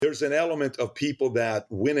there's an element of people that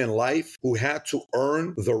win in life who had to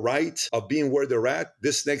earn the right of being where they're at.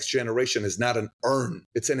 This next generation is not an earn.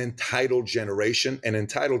 It's an entitled generation. An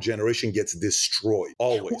entitled generation gets destroyed.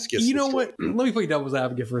 Always gets destroyed. You know what? Let me play devil's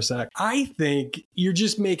advocate for a sec. I think you're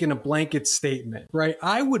just making a blanket statement, right?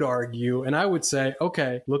 I would argue and I would say,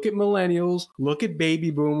 okay, look at millennials, look at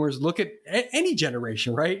baby boomers, look at any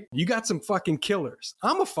generation, right? You got some fucking killers.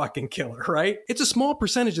 I'm a fucking killer, right? It's a small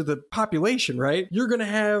percentage of the population, right? You're going to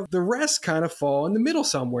have the rest kind of fall in the middle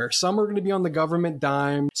somewhere. Some are going to be on the government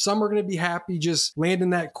dime. Some are going to be happy just landing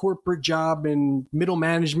that corporate job in middle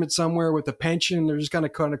management somewhere with a pension. They're just going to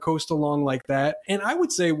kind of coast along like that. And I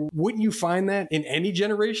would say, wouldn't you find that in any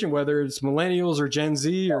generation, whether it's millennials or Gen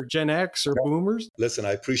Z or Gen X or boomers? Listen,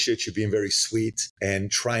 I appreciate you being very sweet and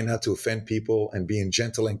trying not to offend people and being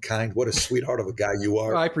gentle and kind. What a sweetheart of a guy you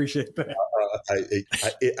are. I appreciate that.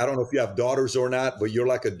 I don't know if you have daughters or not, but you're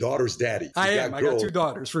like a daughter's daddy. I got 2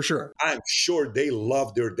 daughters for sure. I'm sure they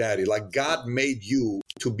love their daddy. Like God made you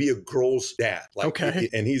to be a girl's dad. Like, okay.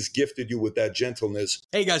 And he's gifted you with that gentleness.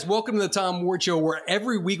 Hey guys, welcome to the Tom Ward Show, where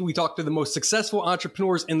every week we talk to the most successful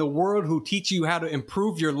entrepreneurs in the world who teach you how to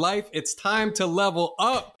improve your life. It's time to level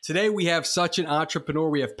up. Today we have such an entrepreneur.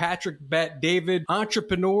 We have Patrick Bet David,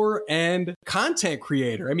 entrepreneur and content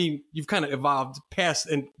creator. I mean, you've kind of evolved past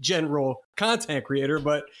a general content creator,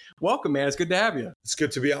 but welcome, man. It's good to have you. It's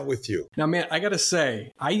good to be out with you. Now, man, I got to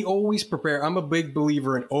say, I always prepare. I'm a big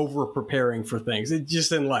believer in over preparing for things. It's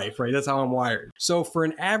just in life, right? That's how I'm wired. So for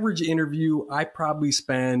an average interview, I probably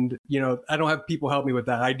spend, I don't have people help me with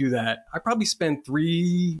that. I do that. I probably spend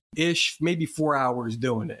 3-ish, maybe 4 hours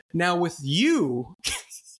doing it. Now with you,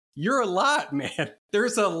 you're a lot, man.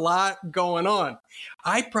 There's a lot going on.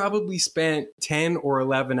 I probably spent 10 or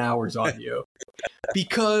 11 hours on you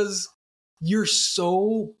because you're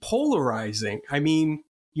so polarizing. I mean,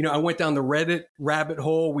 I went down the Reddit rabbit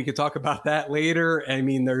hole. We could talk about that later. I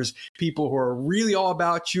mean, there's people who are really all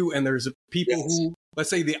about you, and there's people who, let's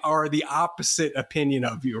say, they are the opposite opinion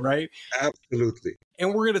of you, right? Absolutely.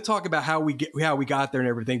 And we're going to talk about how we got there and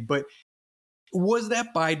everything. But was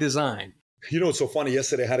that by design? It's so funny.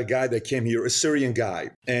 Yesterday, I had a guy that came here, a Syrian guy,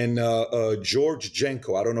 and George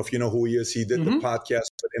Jenko. I don't know if you know who he is. He did the podcast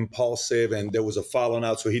with Impulsive, and there was a falling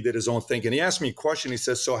out, so he did his own thing. And he asked me a question. He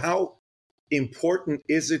says, so how important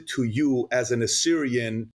is it to you as an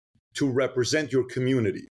Assyrian to represent your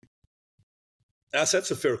community? I said, that's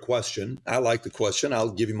a fair question. I like the question. I'll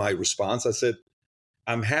give you my response. I said,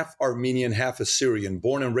 I'm half Armenian, half Assyrian,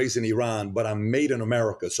 born and raised in Iran, but I'm made in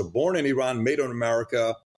America. So born in Iran, made in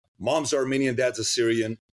America. Mom's Armenian, dad's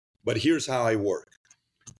Assyrian, but here's how I work.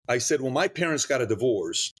 I said, when my parents got a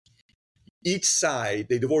divorce, each side,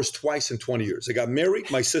 they divorced twice in 20 years. They got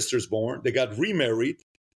married, my sister's born. They got remarried,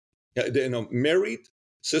 married,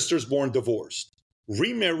 sister's born, divorced.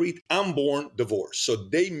 Remarried, I'm born, divorced. So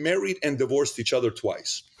they married and divorced each other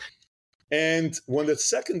twice. And when the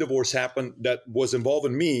second divorce happened that was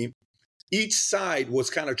involving me, each side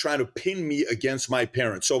was kind of trying to pin me against my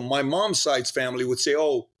parents. So my mom's side's family would say,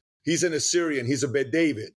 oh, he's an Assyrian, he's a Bet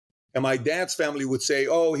David. And my dad's family would say,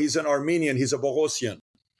 oh, he's an Armenian, he's a Boghosian.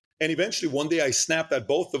 And eventually one day I snapped at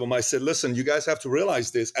both of them. I said, listen, you guys have to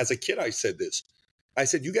realize this. As a kid, I said this. I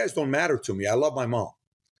said, you guys don't matter to me. I love my mom.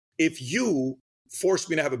 If you force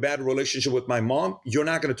me to have a bad relationship with my mom, you're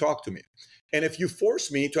not going to talk to me. And if you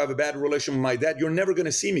force me to have a bad relationship with my dad, you're never going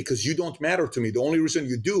to see me because you don't matter to me. The only reason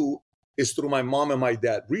you do is through my mom and my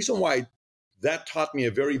dad. Reason why that taught me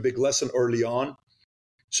a very big lesson early on.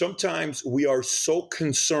 Sometimes we are so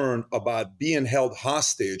concerned about being held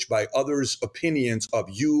hostage by others' opinions of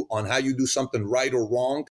you on how you do something right or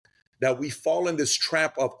wrong that we fall in this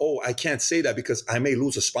trap of, oh, I can't say that because I may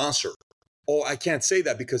lose a sponsor. Oh, I can't say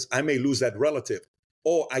that because I may lose that relative.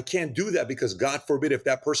 Oh, I can't do that because God forbid if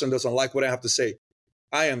that person doesn't like what I have to say.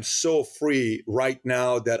 I am so free right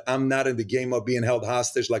now that I'm not in the game of being held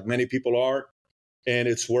hostage like many people are. And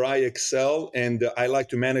it's where I excel. And I like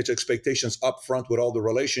to manage expectations up front with all the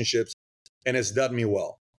relationships. And it's done me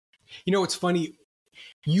well. It's funny.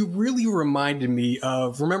 You really reminded me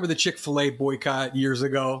of, remember the Chick-fil-A boycott years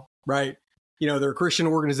ago, right? They're a Christian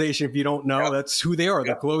organization. If you don't know, that's who they are.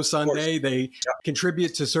 They close Sunday. They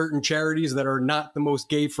contribute to certain charities that are not the most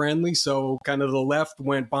gay friendly. So kind of the left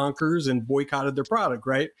went bonkers and boycotted their product,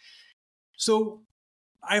 right? So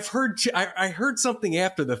I heard something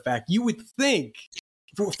after the fact. You would think,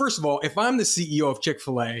 first of all, if I'm the CEO of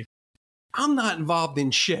Chick-fil-A, I'm not involved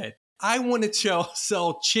in shit. I want to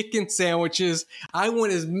sell chicken sandwiches. I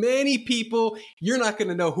want as many people. You're not going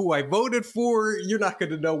to know who I voted for. You're not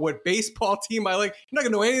going to know what baseball team I like. You're not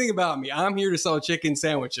going to know anything about me. I'm here to sell chicken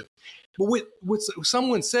sandwiches. But what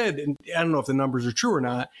someone said, and I don't know if the numbers are true or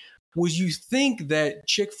not, was you think that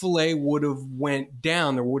Chick-fil-A would have went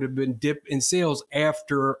down, there would have been dip in sales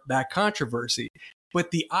after that controversy.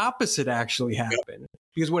 But the opposite actually happened.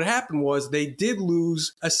 Because what happened was they did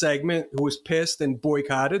lose a segment who was pissed and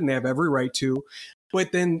boycotted, and they have every right to.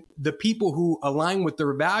 But then the people who align with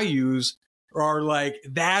their values are like,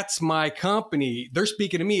 that's my company. They're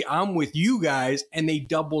speaking to me. I'm with you guys. And they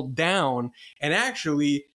doubled down. And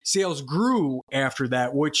actually, sales grew after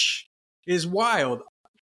that, which is wild.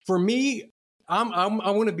 For me, I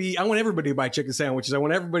want everybody to buy chicken sandwiches. I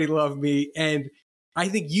want everybody to love me. And I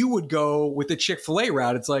think you would go with the Chick-fil-A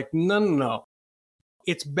route. It's like, no.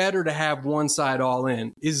 It's better to have one side all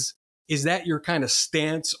in. Is that your kind of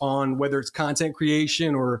stance on whether it's content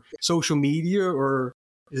creation or social media, or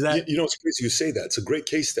is that? It's crazy you say that. It's a great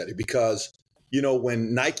case study because,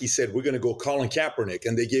 when Nike said we're going to go Colin Kaepernick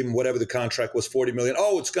and they gave him whatever the contract was, $40 million.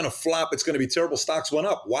 Oh, it's going to flop. It's going to be terrible. Stocks went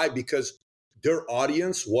up. Why? Because their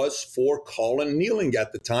audience was for Colin kneeling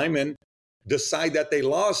at the time, and the side that they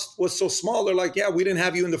lost was so small. They're like, yeah, we didn't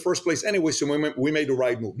have you in the first place anyway, so we made the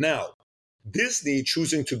right move. Now, Disney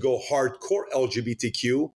choosing to go hardcore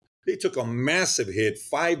LGBTQ, they took a massive hit,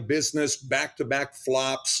 5 business back-to-back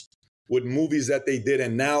flops with movies that they did.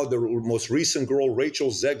 And now the most recent girl, Rachel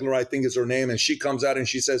Zegler, I think is her name, and she comes out and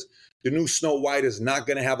she says the new Snow White is not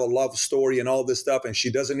going to have a love story and all this stuff, and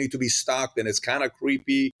she doesn't need to be stocked, and it's kind of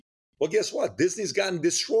creepy. Well, guess what? Disney's gotten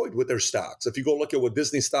destroyed with their stocks. If you go look at what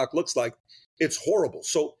Disney stock looks like, it's horrible.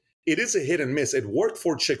 So it is a hit and miss. It worked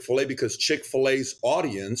for Chick-fil-A because Chick-fil-A's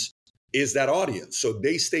audience is that audience. So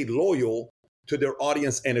they stayed loyal to their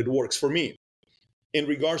audience, and it works for me. In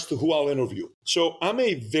regards to who I'll interview. So I'm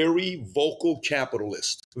a very vocal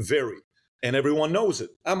capitalist, very, and everyone knows it.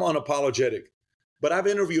 I'm unapologetic, but I've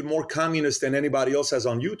interviewed more communists than anybody else has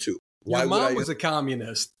on YouTube. Your mom was a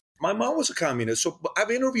communist. My mom was a communist. So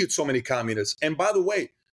I've interviewed so many communists. And by the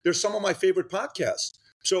way, they're some of my favorite podcasts.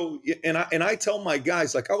 So, and I tell my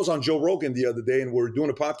guys, like I was on Joe Rogan the other day and we're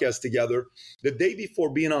doing a podcast together. The day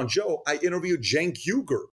before being on Joe, I interviewed Cenk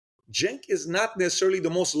Uygur. Cenk is not necessarily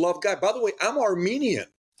the most loved guy. By the way, I'm Armenian.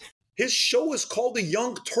 His show is called The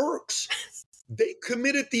Young Turks. They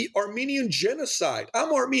committed the Armenian genocide.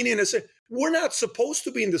 I'm Armenian. I said, we're not supposed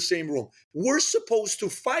to be in the same room. We're supposed to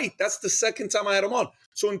fight. That's the second time I had him on.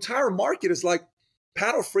 So entire market is like,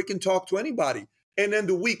 Pat will freaking talk to anybody. And then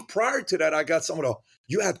the week prior to that, I got someone else.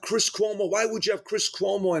 You had Chris Cuomo. Why would you have Chris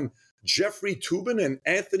Cuomo and Jeffrey Toobin and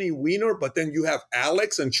Anthony Weiner? But then you have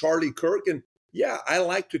Alex and Charlie Kirk. And yeah, I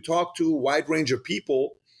like to talk to a wide range of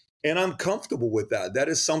people, and I'm comfortable with that. That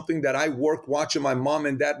is something that I worked watching my mom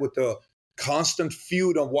and dad with the constant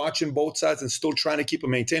feud of watching both sides and still trying to keep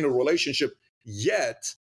and maintain a relationship.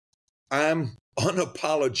 Yet I'm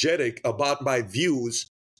unapologetic about my views,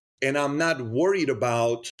 and I'm not worried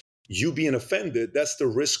about you being offended. That's the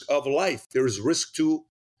risk of life. There is risk to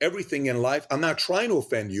everything in life. I'm not trying to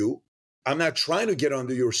offend you. I'm not trying to get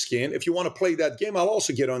under your skin. If you want to play that game, I'll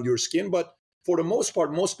also get under your skin. But for the most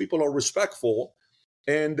part, most people are respectful.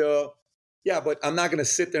 And but I'm not going to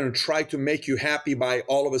sit there and try to make you happy by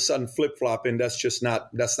all of a sudden flip-flopping. That's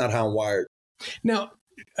not how I'm wired. Now,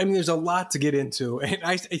 I mean, there's a lot to get into, and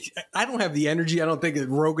I don't have the energy. I don't think that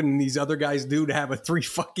Rogan and these other guys do to have a 3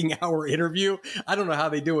 fucking hour interview. I don't know how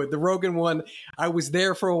they do it. The Rogan one, I was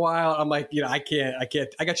there for a while. I'm like, I can't.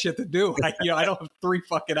 I got shit to do. I don't have 3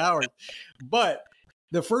 fucking hours. But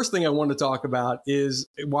the first thing I want to talk about is,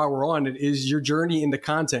 while we're on it, is your journey into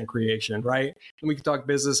content creation, right? And we can talk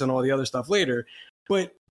business and all the other stuff later.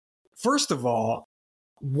 But first of all,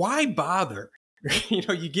 why bother?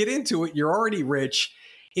 You get into it, you're already rich.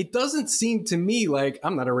 It doesn't seem to me like,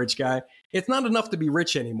 I'm not a rich guy, it's not enough to be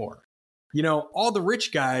rich anymore. All the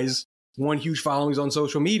rich guys want huge followings on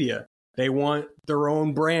social media. They want their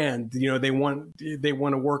own brand. They want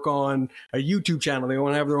to work on a YouTube channel. They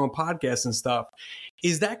want to have their own podcasts and stuff.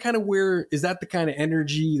 Is that the kind of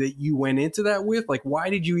energy that you went into that with? Like, why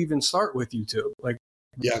did you even start with YouTube? Like,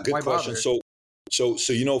 yeah, good question. So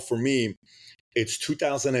for me, it's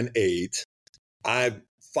 2008. I've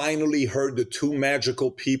finally heard the 2 magical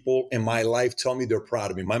people in my life tell me they're proud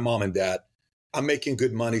of me, my mom and dad. I'm making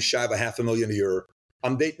good money, shy of $500,000 a year.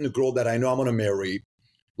 I'm dating a girl that I know I'm going to marry.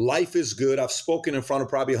 Life is good. I've spoken in front of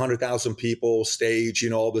probably 100,000 people, stage,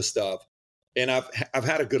 all this stuff. And I've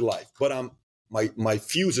had a good life, but my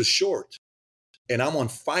fuse is short and I'm on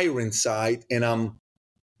fire inside, and I'm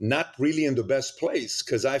not really in the best place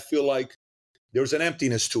because I feel like there's an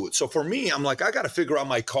emptiness to it. So for me, I'm like, I got to figure out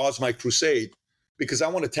my cause, my crusade, because I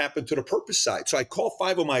want to tap into the purpose side. So I call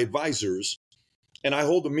 5 of my advisors and I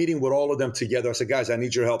hold a meeting with all of them together. I said, guys, I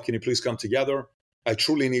need your help. Can you please come together? I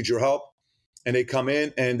truly need your help. And they come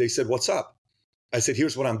in and they said, what's up? I said,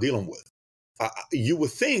 here's what I'm dealing with. You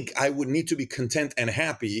would think I would need to be content and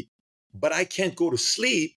happy, but I can't go to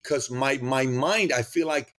sleep because my mind, I feel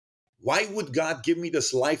like, why would God give me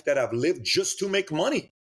this life that I've lived just to make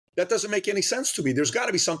money? That doesn't make any sense to me. There's got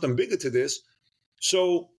to be something bigger to this.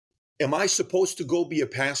 So am I supposed to go be a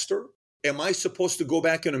pastor? Am I supposed to go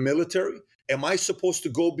back in the military? Am I supposed to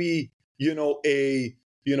go be, a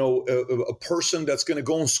person that's going to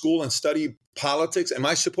go in school and study politics? Am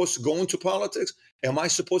I supposed to go into politics? Am I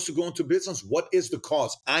supposed to go into business? What is the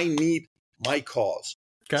cause? I need my cause.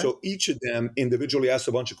 Okay. So each of them individually asked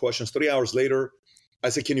a bunch of questions. 3 hours later, I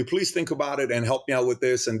said, can you please think about it and help me out with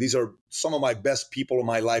this? And these are some of my best people in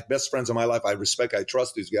my life, best friends in my life. I respect, I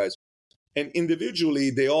trust these guys. And individually,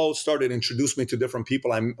 they all started introducing me to different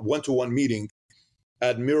people. I went to one meeting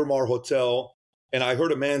at Miramar Hotel, and I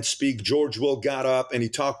heard a man speak. George Will got up, and he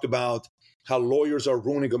talked about how lawyers are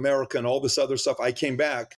ruining America and all this other stuff. I came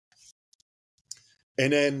back,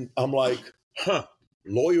 and then I'm like,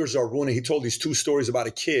 lawyers are ruining. He told these two stories about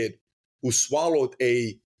a kid who swallowed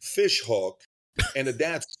a fish hook, and the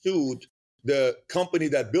dad sued the company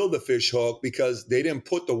that built the fish hook because they didn't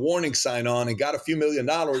put the warning sign on and got a few $1 million.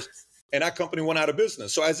 And that company went out of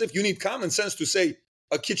business. So as if you need common sense to say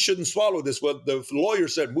a kid shouldn't swallow this. Well, the lawyer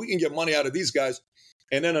said, we can get money out of these guys.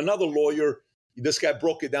 And then another lawyer, this guy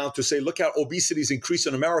broke it down to say, look how obesity is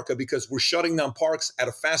increasing in America because we're shutting down parks at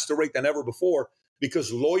a faster rate than ever before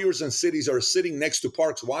because lawyers in cities are sitting next to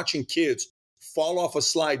parks watching kids fall off a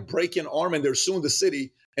slide, break an arm, and they're suing the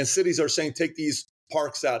city. And cities are saying, take these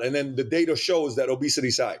parks out. And then the data shows that obesity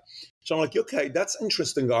is high. So I'm like, okay, that's an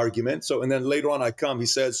interesting argument. So, and then later on he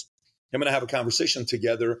says, him and I have a conversation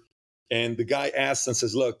together. And the guy asks and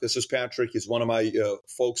says, look, this is Patrick. He's one of my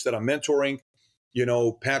folks that I'm mentoring.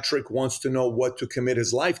 Patrick wants to know what to commit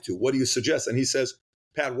his life to. What do you suggest? And he says,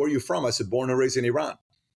 Pat, where are you from? I said, born and raised in Iran.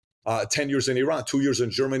 10 years in Iran, 2 years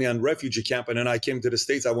in Germany on refugee camp. And then I came to the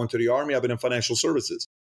States. I went to the Army. I've been in financial services.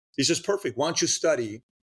 He says, perfect. Why don't you study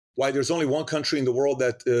why there's only one country in the world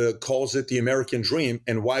that calls it the American dream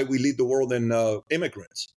and why we lead the world in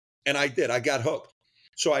immigrants? And I did. I got hooked.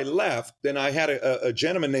 So I left. Then I had a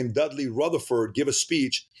gentleman named Dudley Rutherford give a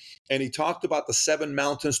speech, and he talked about the 7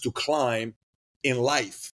 mountains to climb in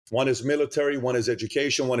life. One is military, one is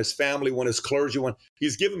education, one is family, one is clergy.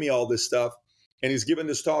 He's giving me all this stuff, and he's giving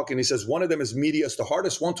this talk, and he says one of them is media. It's the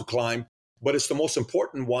hardest one to climb, but it's the most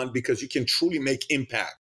important one because you can truly make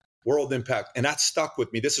impact, world impact. And that stuck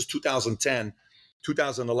with me. This is 2010,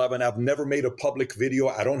 2011. I've never made a public video.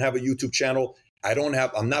 I don't have a YouTube channel.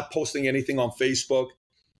 I'm not posting anything on Facebook.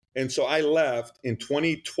 And so I left in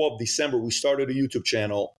 2012, December. We started a YouTube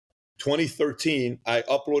channel. 2013, I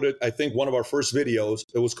uploaded, I think, one of our first videos.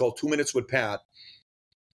 It was called 2 Minutes with Pat.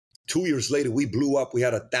 2 years later, we blew up. We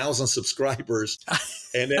had 1,000 subscribers.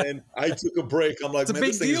 And then I took a break. I'm like, it's a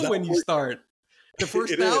big deal when you start. The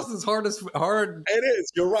first 1,000 is hard. It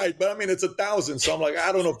is. You're right. But I mean, it's 1,000. So I'm like,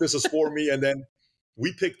 I don't know if this is for me. And then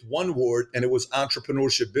we picked one word, and it was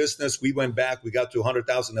entrepreneurship business. We went back. We got to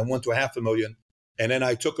 100,000 and went to 500,000. And then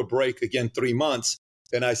I took a break again, 3 months.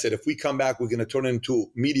 Then I said, if we come back, we're going to turn it into a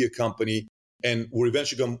media company. And we're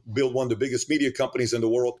eventually going to build one of the biggest media companies in the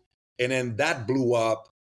world. And then that blew up.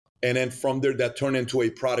 And then from there, that turned into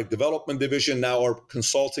a product development division. Now our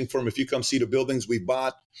consulting firm, if you come see the buildings we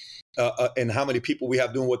bought and how many people we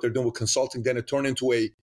have doing what they're doing with consulting, then it turned into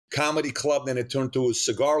a comedy club. Then it turned to a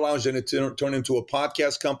cigar lounge. Then it turned into a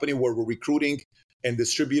podcast company where we're recruiting and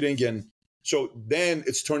distributing. And so then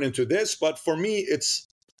it's turned into this. But for me, it's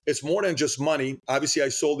more than just money. Obviously, I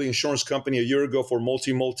sold the insurance company a year ago for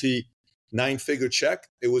multi 9-figure check.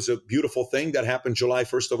 It was a beautiful thing that happened July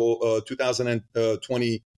 1st of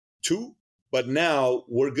 2022. But now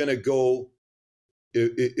we're going to go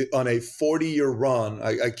on a 40-year run.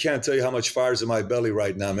 I can't tell you how much fire's in my belly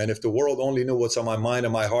right now, man. If the world only knew what's on my mind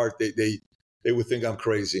and my heart, they would think I'm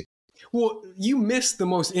crazy. Well, you missed the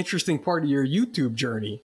most interesting part of your YouTube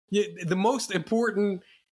journey. The most important,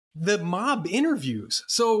 the mob interviews.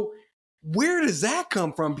 So where does that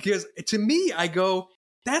come from? Because to me, I go,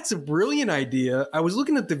 that's a brilliant idea. I was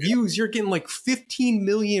looking at the views. You're getting like 15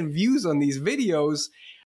 million views on these videos.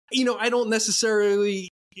 I don't necessarily,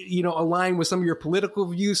 align with some of your political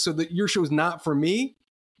views, so that your show's not for me.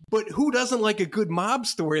 But who doesn't like a good mob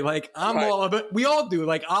story? Like all of it. We all do.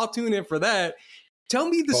 Like I'll tune in for that. Tell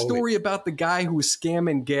me the story about the guy who was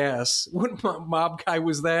scamming gas. What mob guy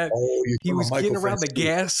was that? Oh, he was getting around the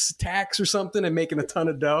gas tax or something and making a ton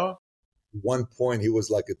of dough. One point, he was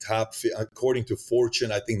like a top, according to Fortune,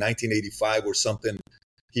 I think 1985 or something.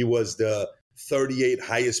 He was the 38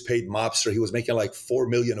 highest paid mobster. He was making like 4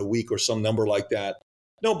 million a week or some number like that.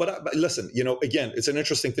 No, but listen, again, it's an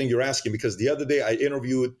interesting thing you're asking, because the other day I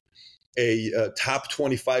interviewed a top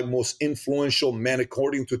 25 most influential men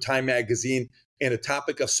according to Time Magazine in a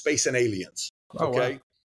topic of space and aliens. Oh, okay. wow.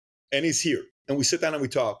 And he's here and we sit down and we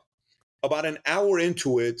talk. About an hour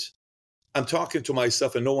into it, I'm talking to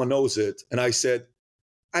myself and no one knows it. And I said,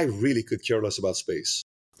 I really could care less about space.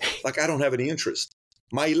 Like, I don't have any interest.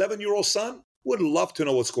 My 11-year-old son would love to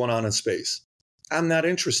know what's going on in space. I'm not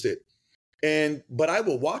interested. But I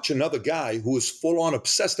will watch another guy who is full on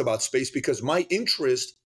obsessed about space, because my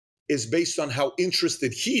interest is based on how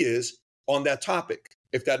interested he is on that topic,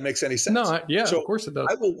 if that makes any sense. No, yeah, So of course it does.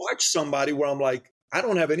 I will watch somebody where I'm like, I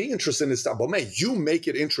don't have any interest in this stuff, but man, you make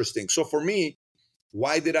it interesting. So for me,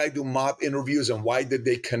 why did I do mob interviews and why did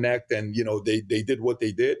they connect and, they did what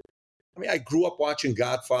they did? I mean, I grew up watching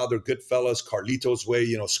Godfather, Goodfellas, Carlito's Way,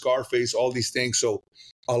 Scarface, all these things. So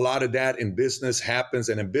a lot of that in business happens.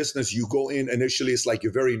 And in business, you go in initially, it's like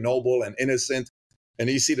you're very noble and innocent. And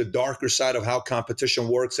you see the darker side of how competition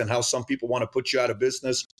works and how some people want to put you out of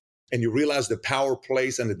business. And you realize the power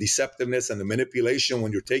plays and the deceptiveness and the manipulation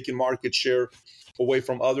when you're taking market share away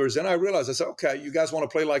from others. And I realized, I said, okay, you guys want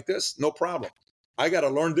to play like this? No problem. I got to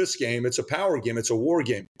learn this game. It's a power game. It's a war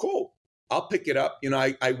game. Cool. I'll pick it up.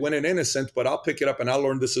 I went in innocent, but I'll pick it up and I'll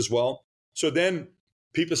learn this as well. So then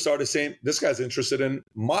people started saying, this guy's interested in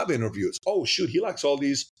mob interviews. Oh, shoot, he likes all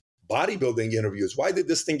these bodybuilding interviews. Why did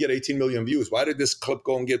this thing get 18 million views? Why did this clip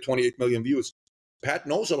go and get 28 million views? Pat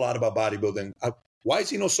knows a lot about bodybuilding. Why does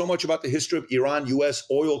he know so much about the history of Iran, U.S.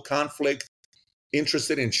 oil conflict,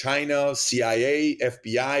 interested in China, CIA,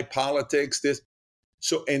 FBI, politics, this?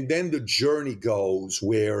 So, and then the journey goes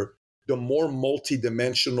where the more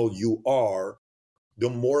multidimensional you are, the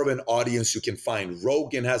more of an audience you can find.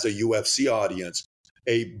 Rogan has a UFC audience,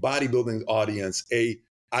 a bodybuilding audience, a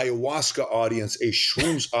ayahuasca audience, a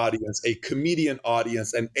shrooms audience, a comedian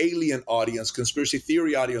audience, an alien audience, conspiracy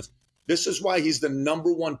theory audience. This is why he's the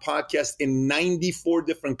number one podcast in 94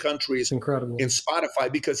 different countries. It's incredible. In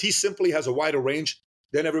Spotify, because he simply has a wider range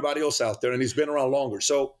than everybody else out there, and he's been around longer.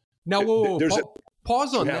 So now,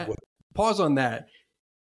 pause on that. Pause on that.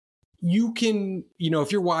 You can,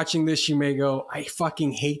 if you're watching this, you may go, I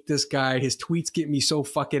fucking hate this guy. His tweets get me so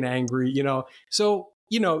fucking angry, So,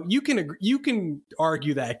 you can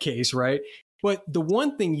argue that case, right? But the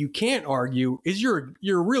one thing you can't argue is you're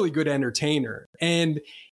a really good entertainer, and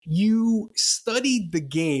you studied the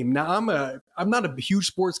game. Now, I'm not a huge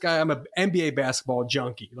sports guy. I'm an NBA basketball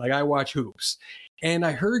junkie. Like, I watch hoops. And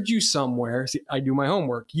I heard you somewhere, see, I do my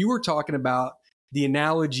homework. You were talking about the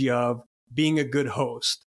analogy of being a good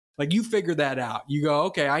host. Like, you figure that out. You go,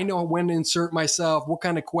 okay, I know when to insert myself, what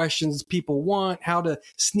kind of questions people want, how to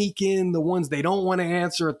sneak in the ones they don't want to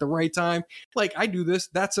answer at the right time. Like, I do this.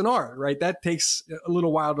 That's an art, right? That takes a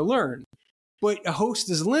little while to learn. But a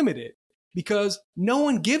host is limited because no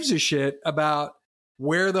one gives a shit about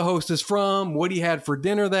where the host is from, what he had for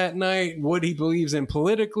dinner that night, what he believes in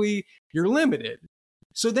politically. You're limited.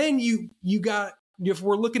 So then you got, if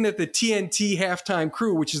we're looking at the TNT halftime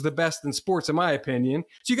crew, which is the best in sports, in my opinion.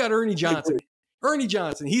 So you got Ernie Johnson. Ernie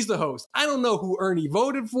Johnson, he's the host. I don't know who Ernie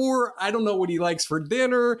voted for. I don't know what he likes for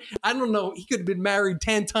dinner. I don't know. He could have been married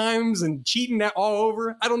 10 times and cheating all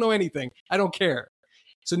over. I don't know anything. I don't care.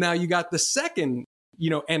 So now you got the second,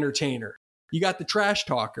 entertainer. You got the trash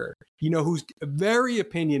talker, who's very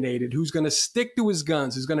opinionated, who's going to stick to his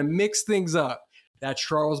guns, who's going to mix things up. That's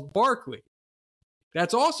Charles Barkley.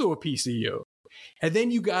 That's also a piece of you. And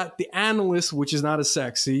then you got the analyst, which is not as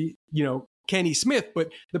sexy, Kenny Smith, but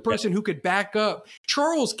the person who could back up.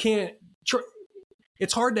 Charles can't.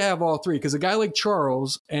 It's hard to have all three because a guy like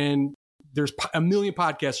Charles, and there's a million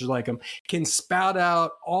podcasters like him, can spout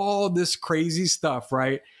out all this crazy stuff,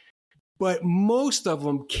 right? But most of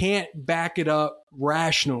them can't back it up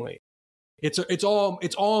rationally. It's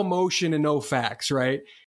all emotion and no facts, right?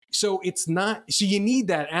 So it's not, so you need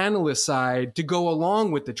that analyst side to go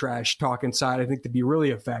along with the trash talking side, I think, to be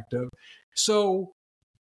really effective. So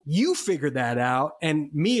you figured that out.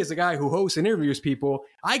 And me, as a guy who hosts and interviews people,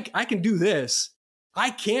 I can do this. I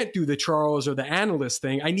can't do the Charles or the analyst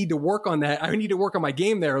thing. I need to work on that. I need to work on my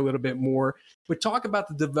game there a little bit more. But talk about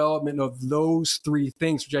the development of those three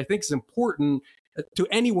things, which I think is important to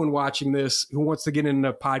anyone watching this who wants to get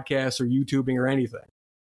into podcasts or YouTubing or anything.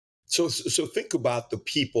 So think about the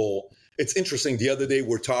people. It's interesting. The other day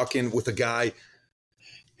we're talking with a guy,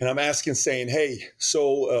 and I'm saying, hey,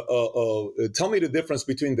 so tell me the difference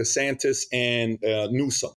between DeSantis and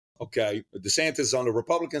Newsom. Okay, DeSantis is on the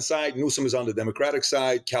Republican side, Newsom is on the Democratic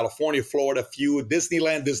side. California, Florida feud,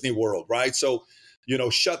 Disneyland, Disney World, right? So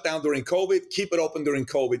shut down during COVID, keep it open during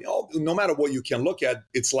COVID. No matter what you can look at,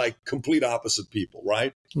 it's like complete opposite people,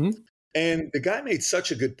 right? Mm-hmm. And the guy made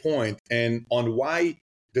such a good point and on why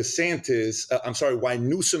why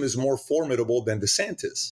Newsom is more formidable than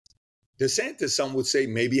DeSantis. DeSantis, some would say,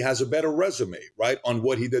 maybe has a better resume, right, on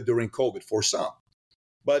what he did during COVID for some.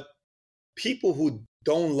 But people who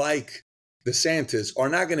don't like DeSantis are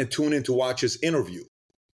not going to tune in to watch his interview.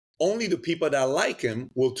 Only the people that like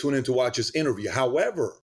him will tune in to watch his interview.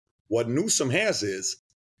 However, what Newsom has is,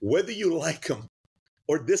 whether you like him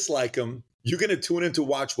or dislike him, you're going to tune in to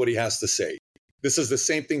watch what he has to say. This is the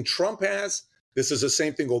same thing Trump has. This is the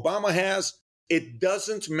same thing Obama has. It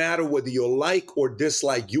doesn't matter whether you like or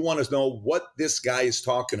dislike. You want to know what this guy is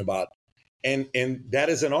talking about. And that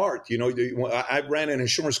is an art. I ran an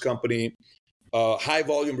insurance company, high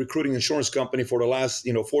volume recruiting insurance company for the last,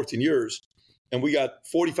 14 years. And we got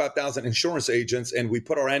 45,000 insurance agents. And we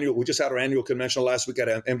just had our annual convention last week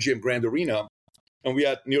at MGM Grand Arena. And we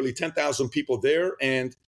had nearly 10,000 people there.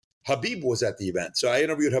 And Habib was at the event. So I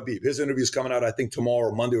interviewed Habib. His interview is coming out, I think, tomorrow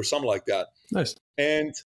or Monday or something like that. Nice.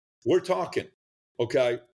 And we're talking,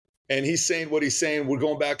 okay? And he's saying what he's saying. We're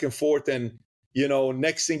going back and forth. And,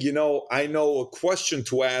 next thing you know, I know a question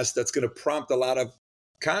to ask that's going to prompt a lot of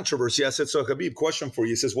controversy. I said, so Habib, question for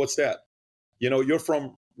you. He says, what's that? You're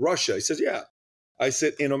from Russia. He says, yeah. I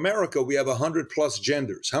said, in America, we have 100 plus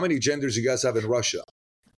genders. How many genders you guys have in Russia?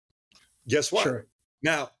 Guess what? Sure.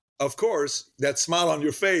 Now, of course, that smile on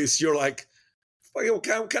your face, you're like, what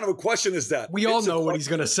kind of a question is that? We all know what he's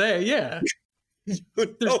going to say, yeah.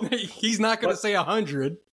 He's not going to say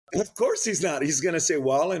 100. Of course he's not. He's going to say,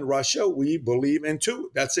 well, in Russia, we believe in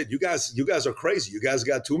 2. That's it. You guys are crazy. You guys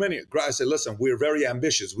got too many. I said, listen, we're very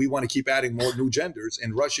ambitious. We want to keep adding more new genders.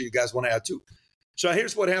 In Russia, you guys want to add 2. So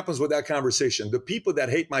here's what happens with that conversation. The people that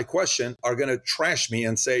hate my question are going to trash me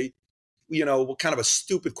and say, what kind of a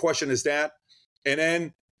stupid question is that? And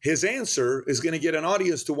then his answer is going to get an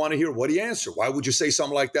audience to want to hear what he answered. Why would you say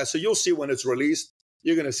something like that? So you'll see when it's released.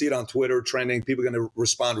 You're going to see it on Twitter trending. People are going to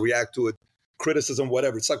respond, react to it, criticism,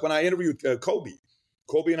 whatever. It's like when I interviewed Kobe.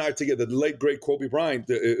 Kobe and I together, the late, great Kobe Bryant,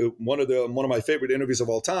 one of my favorite interviews of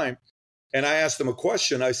all time. And I asked him a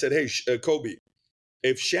question. I said, hey, Kobe,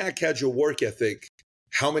 if Shaq had your work ethic,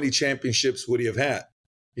 how many championships would he have had?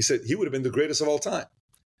 He said, he would have been the greatest of all time.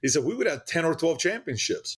 He said, we would have 10 or 12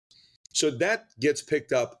 championships. So that gets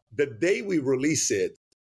picked up. The day we release it,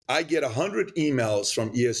 I get 100 emails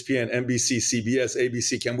from ESPN, NBC, CBS,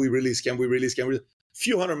 ABC. Can we release? A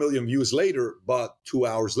few 100 million views later, but 2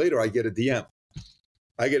 hours later, I get a DM.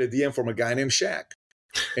 I get a DM from a guy named Shaq.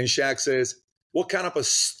 And Shaq says, what kind of a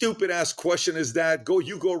stupid ass question is that?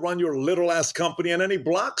 You go run your little ass company. And then he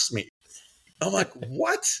blocks me. I'm like,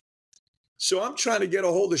 what? So I'm trying to get a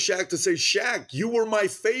hold of Shaq to say, Shaq, you were my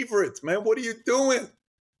favorite, man. What are you doing?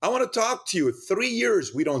 I want to talk to you. 3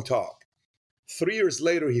 years, we don't talk. 3 years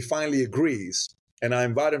later, he finally agrees. And I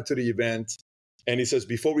invite him to the event. And he says,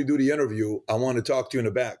 before we do the interview, I want to talk to you in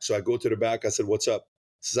the back. So I go to the back. I said, what's up?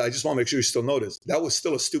 He says, I just want to make sure you still notice. That was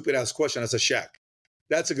still a stupid ass question. I said, Shaq,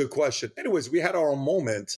 that's a good question. Anyways, we had our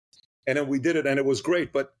moment and then we did it and it was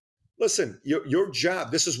great. But listen, your job,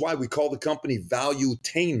 this is why we call the company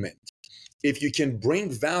Valuetainment. If you can bring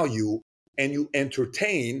value and you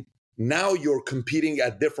entertain, now you're competing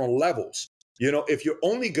at different levels. If you're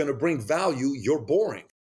only going to bring value, you're boring.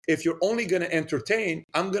 If you're only going to entertain,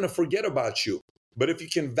 I'm going to forget about you. But if you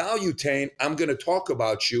can valuetain, I'm going to talk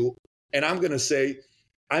about you. And I'm going to say,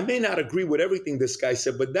 I may not agree with everything this guy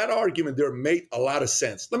said, but that argument there made a lot of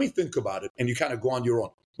sense. Let me think about it. And you kind of go on your own.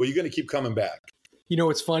 But you're going to keep coming back.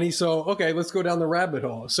 It's funny. So, okay, let's go down the rabbit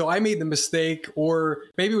hole. So I made the mistake, or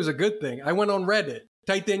maybe it was a good thing. I went on Reddit,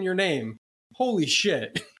 typed in your name. Holy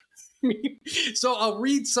shit. So I'll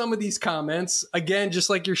read some of these comments. Again, just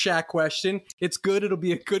like your Shaq question. It's good. It'll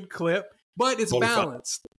be a good clip, but it's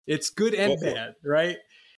balanced. It's good and bad, right?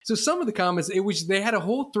 So some of the comments, they had a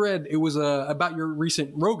whole thread. It was about your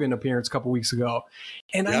recent Rogan appearance a couple weeks ago.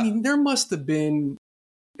 And I mean, there must have been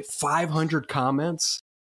 500 comments.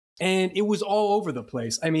 And it was all over the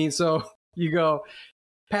place. I mean, so you go,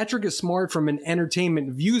 Patrick is smart from an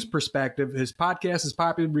entertainment views perspective. His podcast is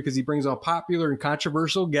popular because he brings on popular and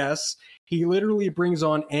controversial guests. He literally brings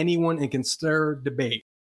on anyone and can stir debate.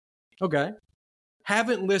 Okay.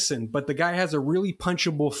 Haven't listened, but the guy has a really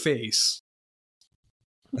punchable face.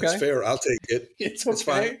 Okay. That's fair. I'll take it. It's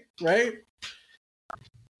fine. Right?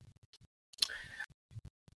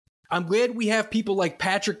 I'm glad we have people like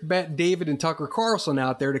Patrick Bet, David, and Tucker Carlson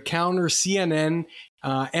out there to counter CNN,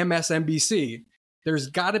 MSNBC. There's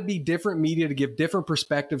got to be different media to give different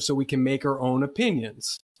perspectives so we can make our own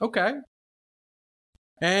opinions. Okay.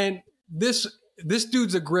 And this this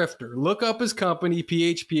dude's a grifter. Look up his company,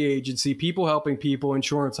 PHP Agency, People Helping People,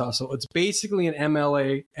 Insurance Hustle. It's basically an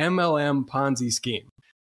MLM Ponzi scheme.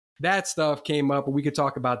 That stuff came up, and we could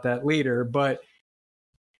talk about that later, but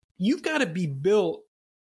you've got to be built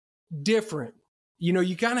different. You know,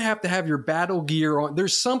 you kind of have to have your battle gear on.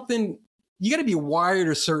 There's something, you got to be wired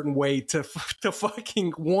a certain way to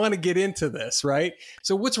fucking want to get into this, right?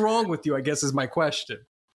 So what's wrong with you, I guess, is my question.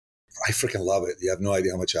 I freaking love it. You have no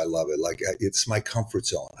idea how much I love it. Like, it's my comfort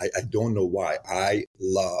zone. I don't know why. I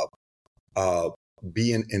love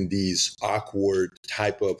being in these awkward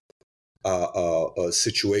type of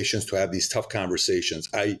situations, to have these tough conversations.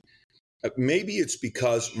 Maybe it's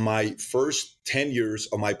because my first 10 years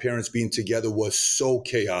of my parents being together was so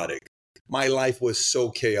chaotic. My life was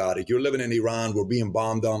so chaotic. You're living in Iran. We're being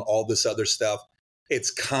bombed on, all this other stuff.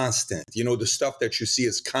 It's constant. You know, the stuff that you see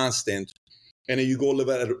is constant. And then you go live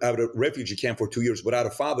at a refugee camp for 2 years without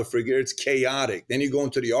a father figure. It's chaotic. Then you go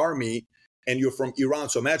into the army and you're from Iran.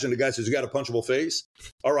 So imagine the guy says, you got a punchable face.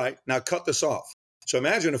 All right, now cut this off. So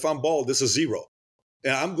imagine if I'm bald, this is 0.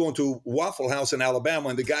 And I'm going to Waffle House in Alabama,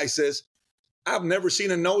 and the guy says, I've never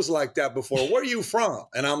seen a nose like that before. Where are you from?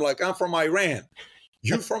 And I'm like, I'm from Iran.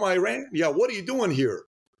 You from Iran? Yeah, what are you doing here?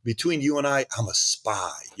 Between you and I, I'm a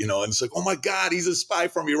spy, you know? And it's like, oh my God, he's a spy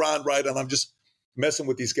from Iran, right? And I'm just messing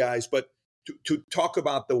with these guys. But to talk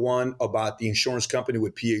about the insurance company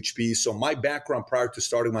with PHP. So my background prior to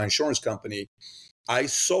starting my insurance company, I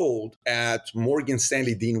sold at Morgan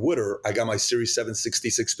Stanley Dean Witter. I got my Series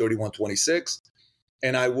 766 3126.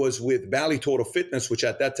 And I was with Bally Total Fitness, which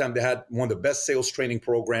at that time they had one of the best sales training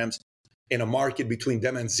programs in a market between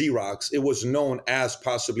them and Xerox. It was known as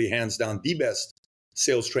possibly hands down the best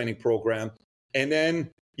sales training program. And then,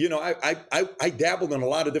 you know, I dabbled in a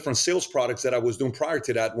lot of different sales products that I was doing prior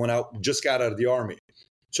to that when I just got out of the Army.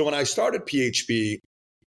 So when I started PHP,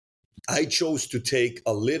 I chose to take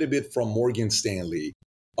a little bit from Morgan Stanley,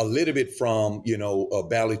 a little bit from, you know,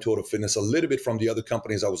 Bally Total Fitness, a little bit from the other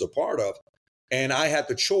companies I was a part of. And I had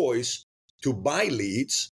the choice to buy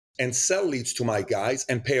leads and sell leads to my guys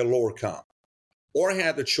and pay a lower comp. Or I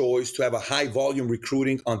had the choice to have a high volume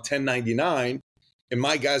recruiting on 1099, and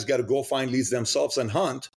my guys got to go find leads themselves and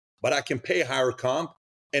hunt, but I can pay a higher comp.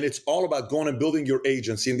 And it's all about going and building your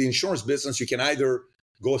agency. In the insurance business, you can either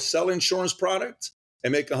go sell insurance products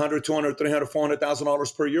and make $100, $200, $300,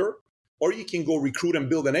 $400,000 per year, or you can go recruit and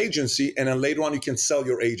build an agency, and then later on you can sell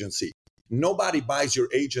your agency. Nobody buys your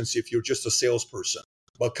agency if you're just a salesperson,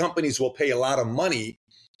 but companies will pay a lot of money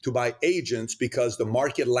to buy agents because the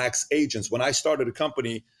market lacks agents. When I started a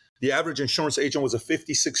company, the average insurance agent was a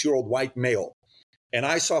 56-year-old white male. And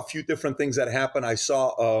I saw a few different things that happened. I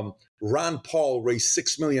saw Ron Paul raise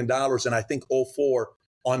 $6 million in, I think, 2004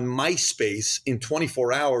 on MySpace in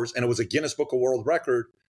 24 hours. And it was a Guinness Book of World Record.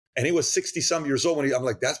 And he was 60-some years old. I'm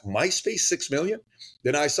like, that's MySpace, $6 million?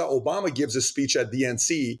 Then I saw Obama gives a speech at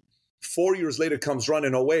DNC. 4 years later comes run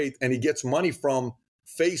in 2008, and he gets money from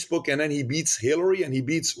Facebook, and then he beats Hillary, and he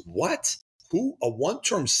beats what? Who? A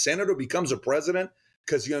one-term senator becomes a president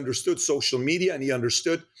because he understood social media and he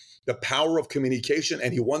understood the power of communication,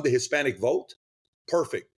 and he won the Hispanic vote?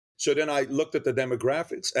 Perfect. So then I looked at the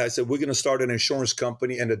demographics. I said, we're going to start an insurance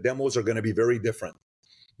company, and the demos are going to be very different.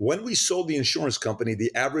 When we sold the insurance company, the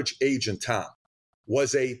average agent, Tom,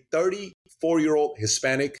 was a 34-year-old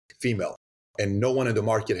Hispanic female. And no one in the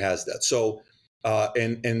market has that. So,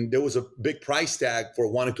 and there was a big price tag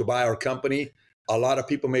for wanting to buy our company. A lot of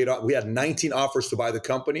people we had 19 offers to buy the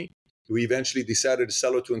company. We eventually decided to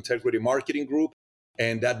sell it to Integrity Marketing Group.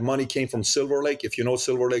 And that money came from Silver Lake. If you know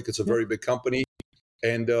Silver Lake, it's a very big company.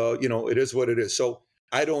 And, you know, it is what it is. So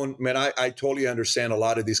I totally understand a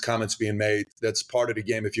lot of these comments being made. That's part of the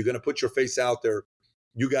game. If you're going to put your face out there,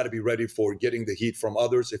 you got to be ready for getting the heat from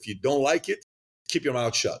others. If you don't like it, keep your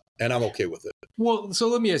mouth shut, and I'm okay with it. Well, so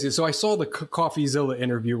let me ask you. So I saw the CoffeeZilla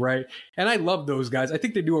interview, right? And I love those guys. I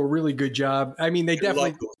think they do a really good job. I mean, they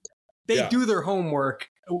definitely do their homework.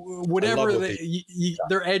 Whatever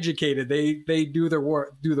they're educated. They do their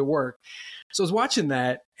work. Do the work. So I was watching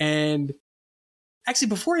that, and actually,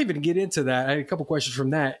 before I even get into that, I had a couple questions from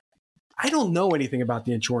that. I don't know anything about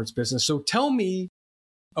the insurance business, so tell me.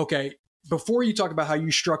 Okay, before you talk about how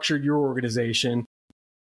you structured your organization.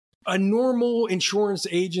 A normal insurance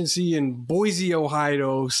agency in Boise,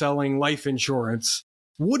 Ohio, selling life insurance,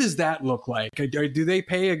 what does that look like? Do they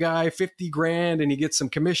pay a guy $50,000 and he gets some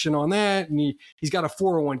commission on that, and he's got a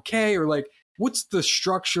 401k, or like, what's the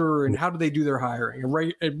structure and how do they do their hiring?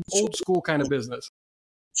 An old school kind of business.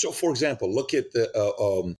 So, for example, look at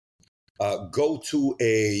the go to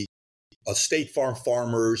a a State Farm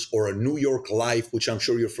Farmers or a New York Life, which I'm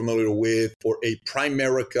sure you're familiar with, or a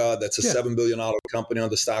Primerica, that's a $7 billion company on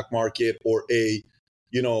the stock market, or a,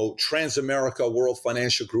 Transamerica World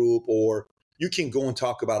Financial Group, or you can go and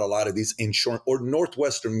talk about a lot of these insurance, or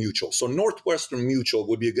Northwestern Mutual. So Northwestern Mutual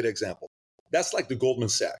would be a good example. That's like the Goldman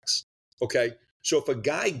Sachs. Okay. So if a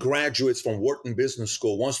guy graduates from Wharton Business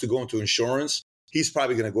School, wants to go into insurance, he's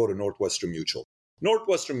probably going to go to Northwestern Mutual.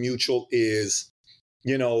 Northwestern Mutual is,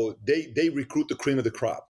 they recruit the cream of the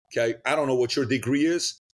crop. Okay. I don't know what your degree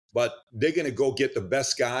is, but they're going to go get the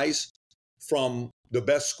best guys from the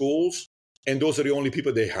best schools. And those are the only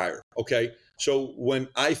people they hire. Okay. So when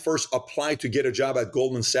I first applied to get a job at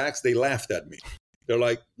Goldman Sachs, they laughed at me. They're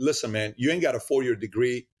like, listen, man, you ain't got a 4-year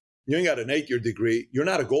degree. You ain't got an 8-year degree. You're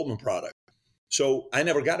not a Goldman product. So I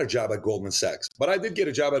never got a job at Goldman Sachs, but I did get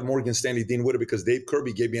a job at Morgan Stanley Dean Witter because Dave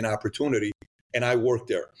Kirby gave me an opportunity and I worked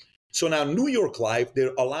there. So now New York Life, they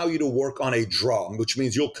allow you to work on a draw, which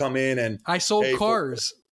means you'll come in and I sold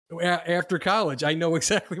cars after college. I know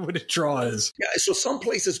exactly what a draw is. Yeah. So some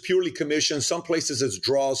places purely commission, some places it's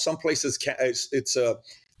draws, some places it's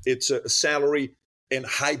a salary and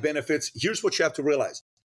high benefits. Here's what you have to realize.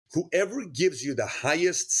 Whoever gives you the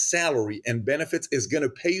highest salary and benefits is going to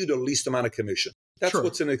pay you the least amount of commission. That's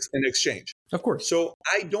what's in exchange. Of course. So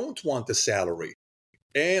I don't want the salary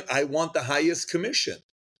and I want the highest commission.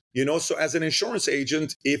 So as an insurance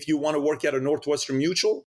agent, if you want to work at a Northwestern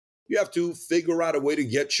Mutual, you have to figure out a way to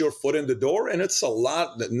get your foot in the door. And it's a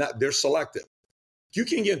lot that they're selective. You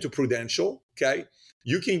can get into Prudential. Okay.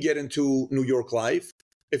 You can get into New York Life.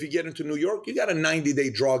 If you get into New York, you got a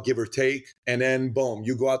 90-day draw, give or take, and then boom,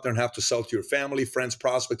 you go out there and have to sell to your family, friends,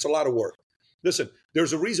 prospects, a lot of work. Listen,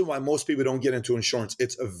 there's a reason why most people don't get into insurance.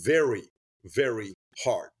 It's a very, very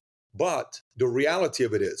hard. But the reality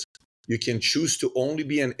of it is you can choose to only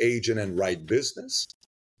be an agent and write business,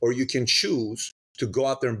 or you can choose to go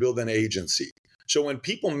out there and build an agency. So when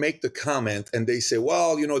people make the comment and they say,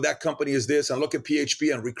 well, that company is this, and look at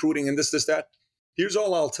PHP and recruiting and this, that, here's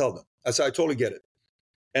all I'll tell them. I say, I totally get it.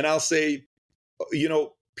 And I'll say,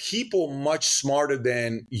 people much smarter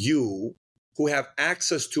than you who have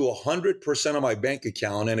access to 100% of my bank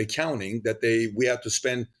account and accounting that we have to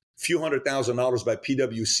spend a few $100,000 by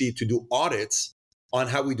PwC to do audits on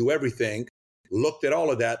how we do everything, looked at all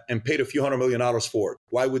of that and paid a few $100 million for it.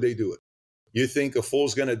 Why would they do it? You think a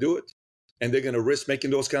fool's going to do it? And they're going to risk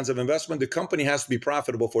making those kinds of investment? The company has to be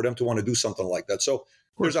profitable for them to want to do something like that. So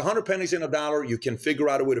there's 100 pennies in a dollar. You can figure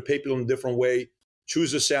out a way to pay people in a different way.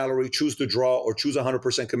 Choose a salary, choose the draw, or choose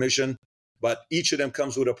 100% commission. But each of them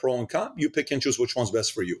comes with a pro and con. You pick and choose which one's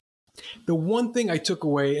best for you. The one thing I took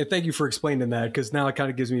away, and thank you for explaining that, because now it kind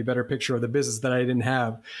of gives me a better picture of the business that I didn't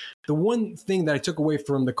have. The one thing that I took away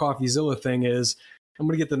from the CoffeeZilla thing is, I'm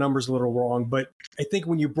going to get the numbers a little wrong, but I think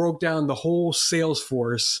when you broke down the whole sales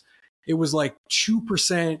force, it was like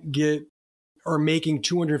 2% are making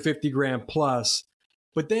 250 grand plus.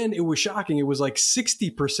 But then it was shocking. It was like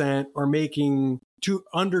 60% are making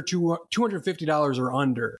under $250 or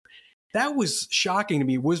under. That was shocking to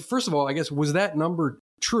me. First of all, I guess, was that number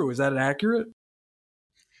true? Is that accurate?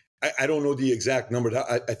 I don't know the exact number.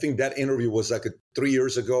 I think that interview was like 3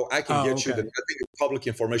 years ago. I can get you I think it's public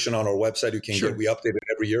information on our website. You can get, we update it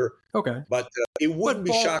every year. Okay. But it wouldn't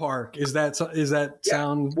be shocking. Is that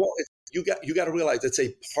sound? Well, you got to realize it's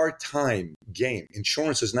a part-time game.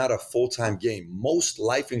 Insurance is not a full-time game. Most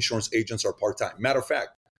life insurance agents are part-time. Matter of fact,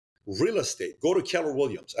 real estate, go to Keller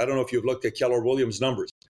Williams. I don't know if you've looked at Keller Williams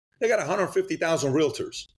numbers. They got 150,000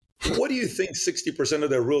 realtors. What do you think 60%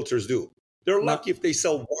 of their realtors do? They're lucky if they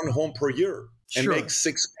sell one home per year and make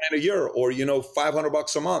 $6,000 a year or,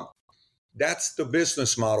 $500 a month. That's the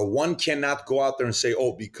business model. One cannot go out there and say,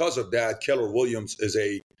 oh, because of that, Keller Williams is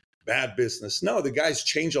a bad business. No, the guy's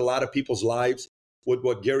changed a lot of people's lives with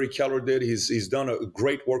what Gary Keller did. He's done a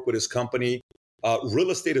great work with his company. Real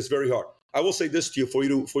estate is very hard. I will say this to you for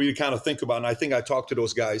you to kind of think about, and I think I talked to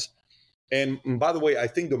those guys. And by the way, I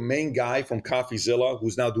think the main guy from CoffeeZilla,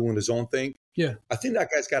 who's now doing his own thing, I think that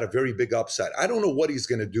guy's got a very big upside. I don't know what he's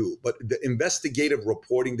going to do, but the investigative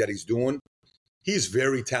reporting that he's doing, he's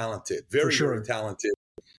very talented, very talented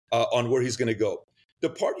on where he's going to go. The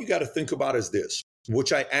part you got to think about is this,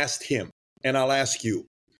 which I asked him, and I'll ask you.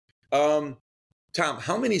 Tom,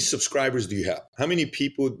 how many subscribers do you have? How many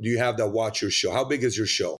people do you have that watch your show? How big is your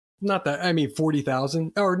show? Not that. I mean,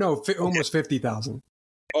 40,000 or no, almost 50,000.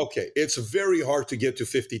 Okay. It's very hard to get to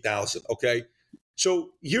 50,000. Okay.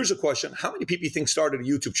 So here's a question. How many people you think started a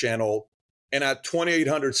YouTube channel and at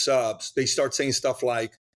 2,800 subs, they start saying stuff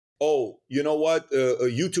like, oh, you know what?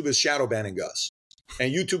 YouTube is shadow banning us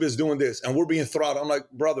and YouTube is doing this and we're being throttled. I'm like,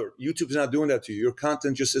 brother, YouTube's not doing that to you. Your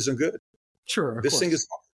content just isn't good. Sure, of This course. thing is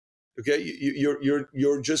hard. Okay,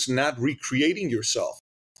 you're just not recreating yourself.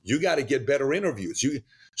 You got to get better interviews.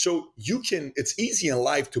 It's easy in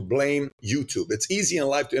life to blame YouTube. It's easy in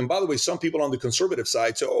life to, and by the way, some people on the conservative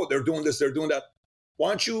side say, oh, they're doing this, they're doing that. Why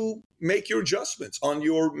don't you make your adjustments on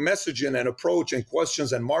your messaging and approach and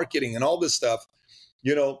questions and marketing and all this stuff,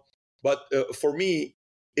 But for me,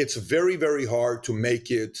 it's very, very hard to make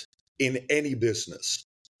it in any business,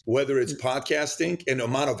 whether it's podcasting and the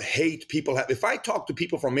amount of hate people have. If I talk to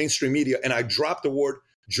people from mainstream media and I drop the word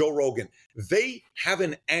Joe Rogan, they have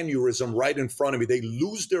an aneurysm right in front of me. They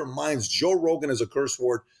lose their minds. Joe Rogan is a curse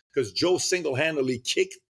word because Joe single-handedly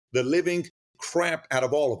kicked the living crap out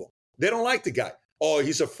of all of them. They don't like the guy. Oh,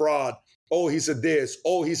 he's a fraud. Oh, he's a this.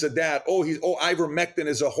 Oh, he's a that. Oh, ivermectin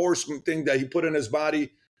is a horse thing that he put in his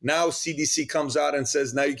body. Now CDC comes out and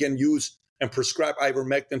says now you can use and prescribe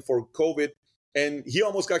ivermectin for COVID. And he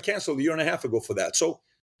almost got canceled a year and a half ago for that. So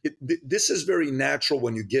this is very natural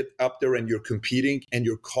when you get up there and you're competing and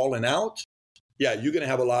you're calling out. Yeah, you're going to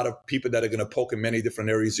have a lot of people that are going to poke in many different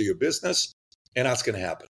areas of your business, and that's going to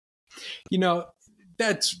happen.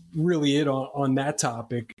 That's really it on that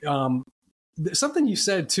topic. Something you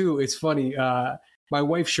said too, it's funny. My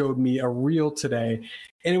wife showed me a reel today,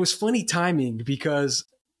 and it was funny timing because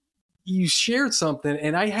you shared something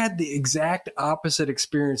and I had the exact opposite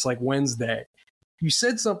experience like Wednesday. You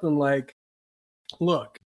said something like,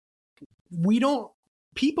 look,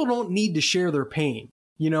 people don't need to share their pain.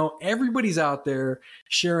 Everybody's out there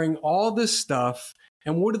sharing all this stuff.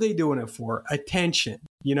 And what are they doing it for? Attention.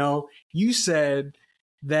 You said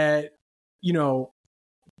that,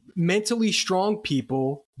 mentally strong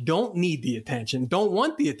people don't need the attention, don't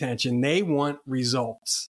want the attention. They want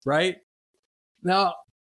results, right? Now,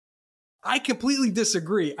 I completely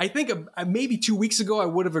disagree. I think maybe 2 weeks ago, I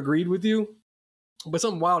would have agreed with you. But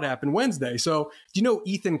something wild happened Wednesday. So, do you know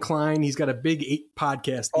Ethan Klein? He's got a big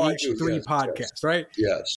podcast, the H3 podcast, right?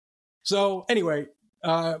 Yes. So, anyway,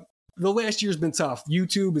 the last year's been tough.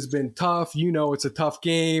 YouTube has been tough. It's a tough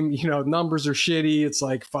game. Numbers are shitty. It's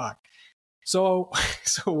like, fuck. So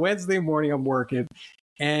Wednesday morning, I'm working,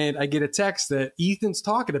 and I get a text that Ethan's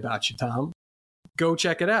talking about you, Tom. Go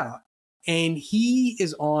check it out. And he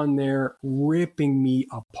is on there ripping me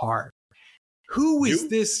apart. Who is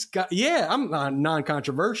this guy? Yeah, I'm not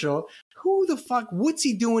non-controversial. Who the fuck? What's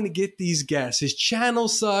he doing to get these guests? His channel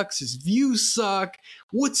sucks. His views suck.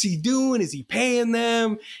 What's he doing? Is he paying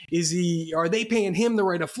them? Are they paying him to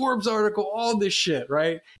write a Forbes article? All this shit,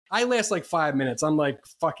 right? I last like 5 minutes. I'm like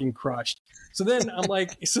fucking crushed. So then I'm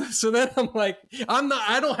like,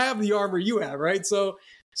 I don't have the armor you have, right? So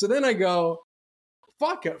then I go,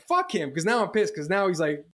 fuck him. Because now I'm pissed. Because now he's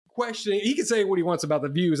like, questioning. He can say what he wants about the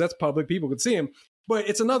views. That's public. People could see him. But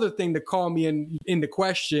it's another thing to call me into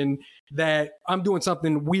question that I'm doing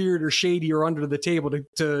something weird or shady or under the table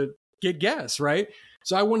to get guests, right?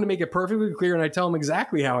 So I wanted to make it perfectly clear, and I tell him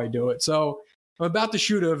exactly how I do it. So I'm about to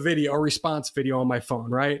shoot a response video on my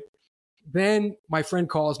phone, right? Then my friend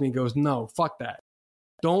calls me and goes, no, fuck that.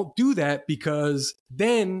 Don't do that because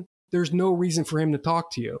then there's no reason for him to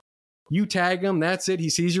talk to you. You tag him, that's it. He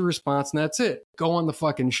sees your response, and that's it. Go on the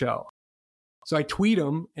fucking show. So I tweet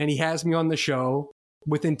him, and he has me on the show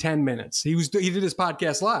within 10 minutes. He did his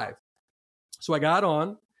podcast live. So I got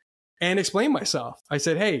on and explained myself. I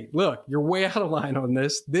said, hey, look, you're way out of line on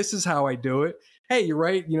this. This is how I do it. Hey, you're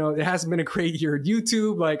right. It hasn't been a great year at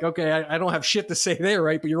YouTube. Like, okay, I don't have shit to say there,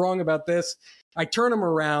 right? But you're wrong about this. I turn him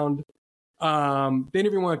around. The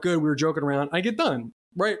interview went good. We were joking around. I get done,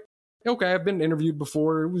 right? Okay, I've been interviewed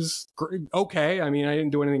before. It was great. Okay. I mean, I didn't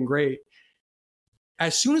do anything great.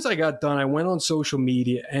 As soon as I got done, I went on social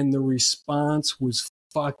media and the response was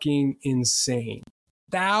fucking insane.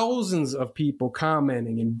 Thousands of people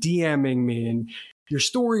commenting and DMing me and your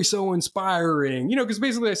story's so inspiring. Because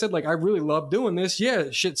basically I said, like, I really love doing this. Yeah,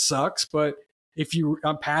 shit sucks, but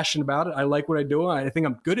I'm passionate about it. I like what I do. I think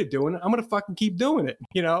I'm good at doing it. I'm going to fucking keep doing it,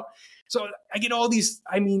 So I get all these,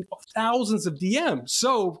 thousands of DMs.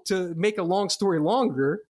 So to make a long story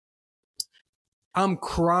longer, I'm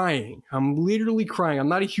crying. I'm literally crying. I'm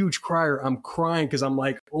not a huge crier. I'm crying because I'm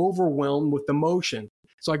like overwhelmed with emotion.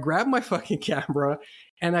 So I grabbed my fucking camera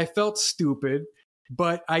and I felt stupid,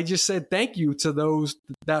 but I just said thank you to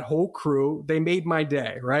that whole crew. They made my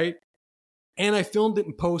day, right? And I filmed it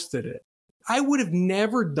and posted it. I would have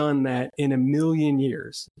never done that in a million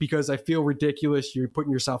years because I feel ridiculous. You're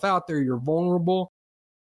putting yourself out there. You're vulnerable.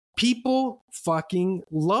 People fucking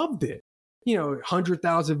loved it.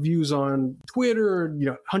 100,000 views on Twitter,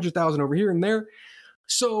 100,000 over here and there.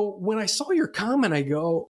 So when I saw your comment, I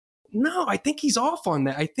go, no, I think he's off on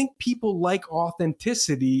that. I think people like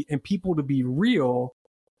authenticity and people to be real.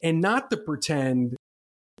 and not to pretend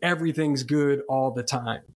everything's good all the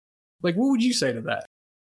time. Like, what would you say to that?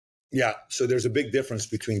 Yeah. So there's a big difference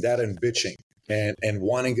between that and bitching and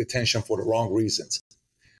wanting attention for the wrong reasons.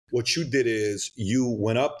 What you did is you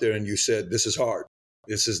went up there and you said, this is hard.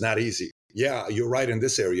 This is not easy. Yeah, you're right in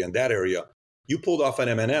this area and that area. You pulled off an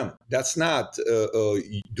M&M. That's not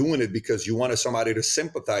doing it because you wanted somebody to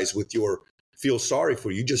sympathize with you or feel sorry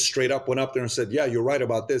for you. You just straight up went up there and said, yeah, you're right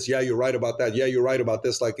about this. Yeah, you're right about that. Yeah, you're right about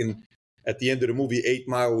this. Like at the end of the movie, 8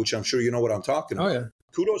 Mile, which I'm sure you know what I'm talking about. Oh, yeah.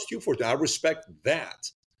 Kudos to you for that. I respect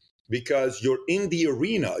that because you're in the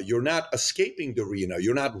arena. You're not escaping the arena.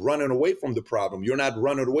 You're not running away from the problem. You're not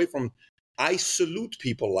running away from. I salute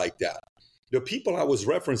people like that. The people I was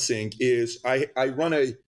referencing is I run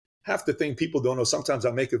half the thing people don't know. Sometimes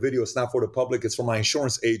I make a video. It's not for the public. It's for my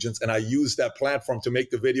insurance agents. And I use that platform to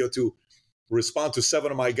make the video to respond to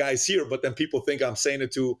 7 of my guys here. But then people think I'm saying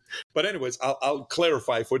it to. But anyways, I'll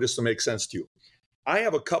clarify for this to make sense to you. I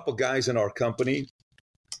have a couple guys in our company.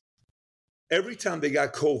 Every time they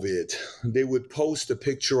got COVID, they would post a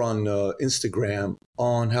picture on Instagram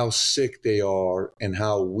on how sick they are and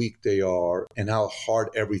how weak they are and how hard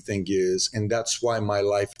everything is. And that's why my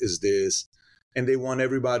life is this. And they want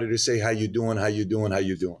everybody to say, how you doing, how you doing, how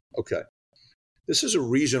you doing. Okay. This is a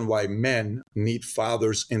reason why men need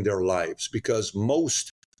fathers in their lives, because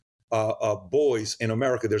most boys in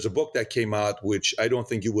America, there's a book that came out, which I don't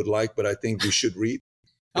think you would like, but I think you should read.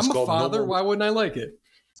 It's I'm a father. Why wouldn't I like it?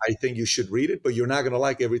 I think you should read it, but you're not going to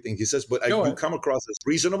like everything he says. But you come across as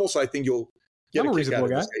reasonable, so I think you'll get a kick out of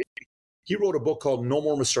this. He wrote a book called No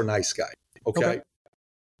More Mr. Nice Guy. Okay.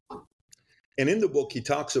 And in the book, he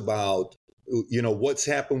talks about, what's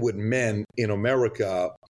happened with men in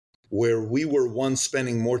America, where we were once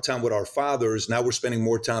spending more time with our fathers. Now we're spending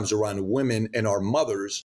more times around women and our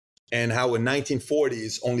mothers, and how in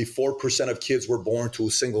 1940s, only 4% of kids were born to a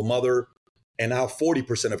single mother. And now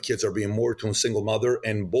 40% of kids are being born to a single mother,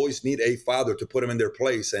 and boys need a father to put them in their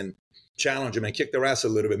place and challenge them and kick their ass a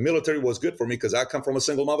little bit. Military was good for me because I come from a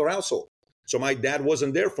single mother household. So my dad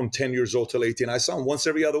wasn't there from 10 years old till 18. I saw him once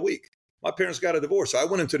every other week. My parents got a divorce. So I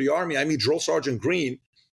went into the Army. I meet Drill Sergeant Green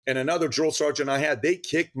and another drill sergeant I had. They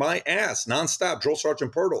kicked my ass nonstop, Drill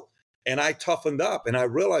Sergeant Pirtle. And I toughened up and I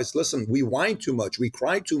realized, listen, we whine too much. We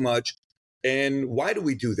cry too much. And why do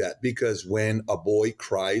we do that? Because when a boy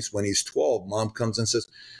cries when he's 12, mom comes and says,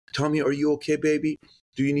 Tommy, are you okay, baby?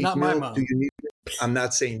 Do you need milk? Do you need milk? I'm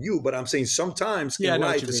not saying you, but I'm saying sometimes in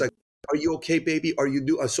life, it's like, are you okay, baby? Are you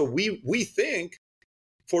do? So we think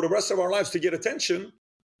for the rest of our lives to get attention,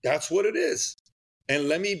 that's what it is. And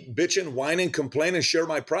let me bitch and whine and complain and share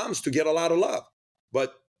my problems to get a lot of love.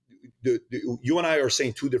 But you and I are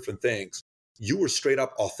saying two different things. You were straight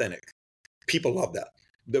up authentic. People love that.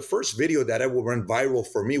 The first video that ever went viral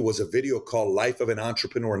for me was a video called Life of an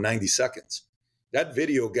Entrepreneur in 90 Seconds. That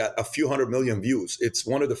video got a few 100 million views. It's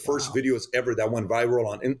one of the first videos ever that went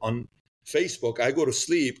viral on Facebook. I go to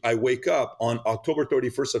sleep. I wake up on October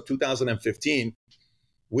 31st of 2015.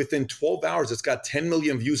 Within 12 hours, it's got 10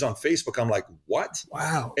 million views on Facebook. I'm like, what?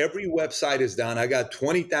 Wow. Every website is down. I got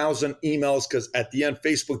 20,000 emails because at the end,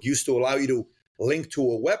 Facebook used to allow you to link to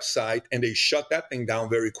a website, and they shut that thing down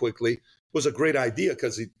very quickly. It was a great idea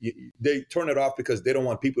because they turn it off because they don't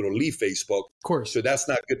want people to leave Facebook. Of course. So that's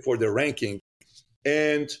not good for their ranking.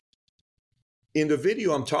 And in the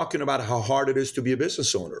video, I'm talking about how hard it is to be a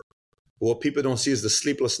business owner. What people don't see is the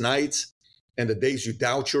sleepless nights and the days you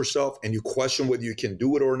doubt yourself and you question whether you can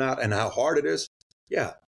do it or not and how hard it is.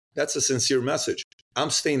 Yeah, that's a sincere message. I'm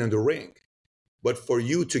staying in the ring. But for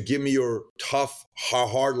you to give me your tough, how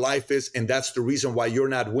hard life is, and that's the reason why you're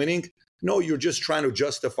not winning, no, you're just trying to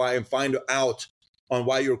justify and find out on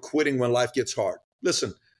why you're quitting when life gets hard.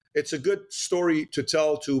 Listen, it's a good story to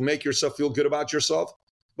tell to make yourself feel good about yourself.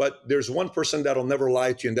 But there's one person that'll never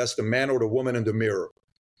lie to you, and that's the man or the woman in the mirror.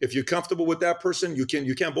 If you're comfortable with that person, you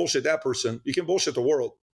can't bullshit that person. You can bullshit the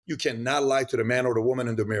world. You cannot lie to the man or the woman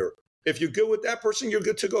in the mirror. If you're good with that person, you're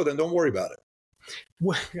good to go. Then don't worry about it.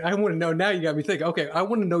 Well, I want to know, now you got me thinking, okay, I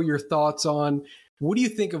want to know your thoughts on, what do you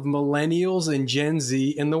think of millennials and Gen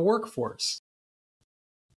Z in the workforce?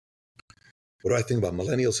 What do I think about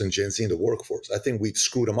millennials and Gen Z in the workforce? I think we've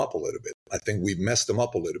screwed them up a little bit. I think we've messed them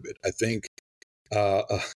up a little bit. I think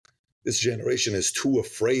this generation is too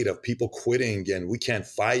afraid of people quitting, and we can't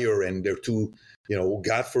fire, and they're too,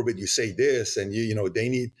 God forbid you say this, and they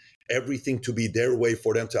need everything to be their way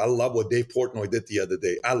for them to. I love what Dave Portnoy did the other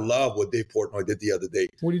day. I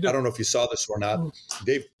don't know if you saw this or not.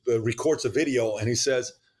 Dave records a video and he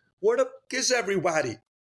says, "Where the fuck is everybody?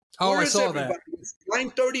 I saw that.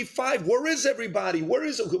 Line 35. Where is everybody? Where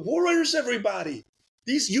is everybody?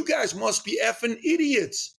 You guys must be effing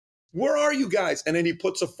idiots. Where are you guys? And then he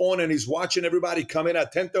puts a phone and he's watching everybody come in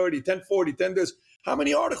at 10:30, 10:40, 10 this. How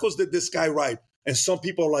many articles did this guy write? And some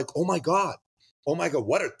people are like, oh my God,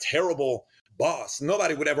 what a terrible boss.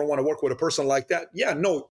 Nobody would ever want to work with a person like that. Yeah,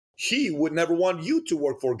 no, he would never want you to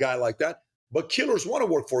work for a guy like that. But killers want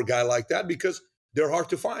to work for a guy like that because they're hard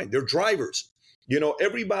to find. They're drivers.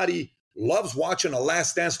 Everybody loves watching a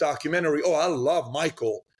Last Dance documentary. Oh, I love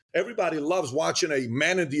Michael. Everybody loves watching a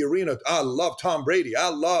Man in the Arena. I love Tom Brady. I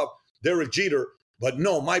love Derek Jeter. But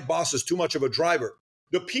no, my boss is too much of a driver.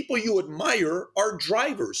 The people you admire are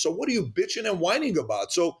drivers. So what are you bitching and whining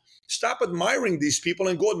about? So stop admiring these people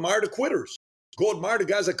and go admire the quitters. Go admire the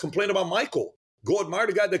guys that complain about Michael. Go admire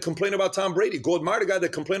the guy that complain about Tom Brady. Go admire the guy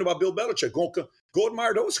that complain about Bill Belichick. Go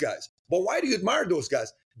admire those guys. But why do you admire those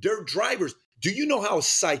guys? They're drivers. Do you know how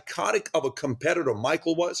psychotic of a competitor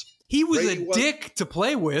Michael was? He was a dick to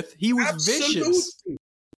play with. He was vicious.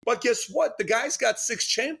 But guess what? The guy's got 6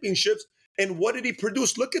 championships. And what did he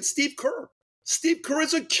produce? Look at Steve Kerr. Steve Kerr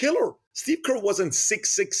is a killer. Steve Kerr wasn't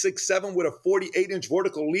 6'6", 6'7" with a 48-inch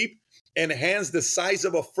vertical leap and hands the size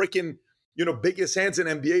of a freaking, biggest hands in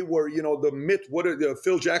NBA where, the myth,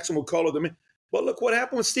 Phil Jackson would call it the myth. But look what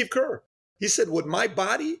happened with Steve Kerr. He said, with my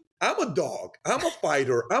body, I'm a dog. I'm a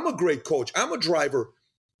fighter. I'm a great coach. I'm a driver.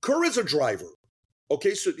 Kerr is a driver.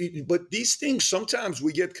 Okay, but these things, sometimes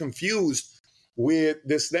we get confused with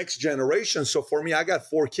this next generation. So for me, I got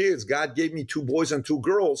 4 kids. God gave me 2 boys and 2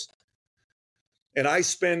 girls. And I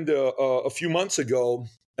spent a few months ago,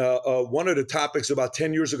 one of the topics about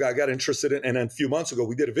 10 years ago I got interested in, and then a few months ago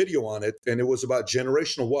we did a video on it, and it was about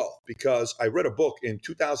generational wealth, because I read a book in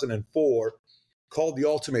 2004 called The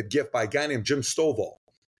Ultimate Gift by a guy named Jim Stovall.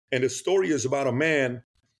 And the story is about a man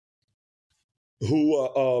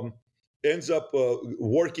who ends up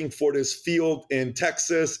working for this field in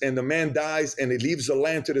Texas, and the man dies, and he leaves the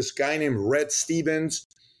land to this guy named Red Stevens.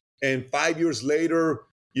 And 5 years later,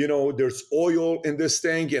 there's oil in this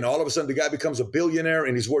thing, and all of a sudden the guy becomes a billionaire,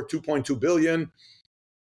 and he's worth $2.2 billion,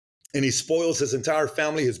 and he spoils his entire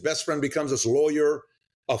family. His best friend becomes his lawyer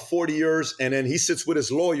of 40 years, and then he sits with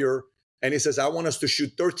his lawyer, and he says, I want us to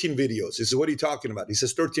shoot 13 videos. He says, what are you talking about? He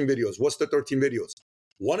says, 13 videos. What's the 13 videos?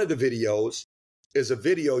 One of the videos is a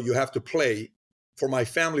video you have to play for my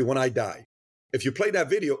family when I die. If you play that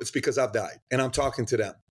video, it's because I've died, and I'm talking to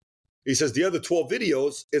them. He says the other 12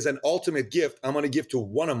 videos is an ultimate gift I'm going to give to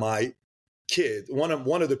one of my kids, one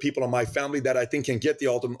of the people in my family that I think can get the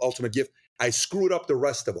ultimate gift. I screwed up the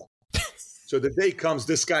rest of them. So the day comes,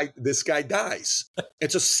 this guy dies.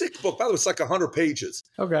 It's a sick book. By the way, it's like 100 pages.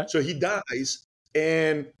 Okay. So he dies,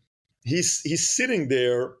 and he's sitting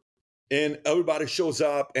there, and everybody shows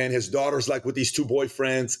up, and his daughter's like with these 2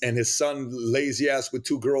 boyfriends, and his son lazy ass with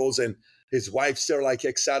 2 girls, and his wife's there like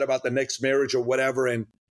excited about the next marriage or whatever, and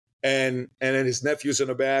then his nephew's in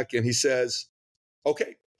the back, and he says,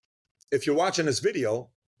 okay, if you're watching this video,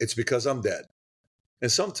 it's because I'm dead.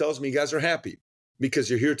 And some tells me you guys are happy because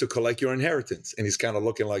you're here to collect your inheritance. And he's kind of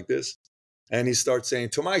looking like this. And he starts saying,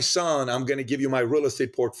 to my son, I'm going to give you my real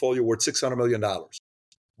estate portfolio worth $600 million.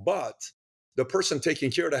 But the person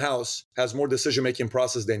taking care of the house has more decision-making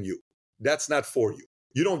process than you. That's not for you.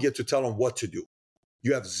 You don't get to tell them what to do.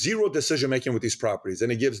 You have 0 decision-making with these properties.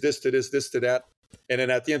 And he gives this to this, this to that. And then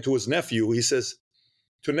at the end to his nephew, he says,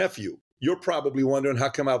 to nephew, you're probably wondering how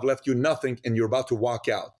come I've left you nothing and you're about to walk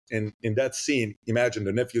out. And in that scene, imagine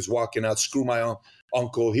the nephew's walking out, screw my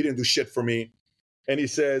uncle. He didn't do shit for me. And he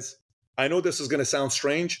says, I know this is going to sound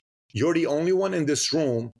strange. You're the only one in this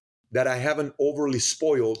room that I haven't overly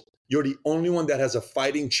spoiled. You're the only one that has a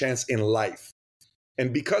fighting chance in life.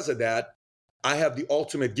 And because of that, I have the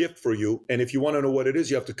ultimate gift for you. And if you want to know what it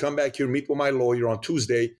is, you have to come back here, meet with my lawyer on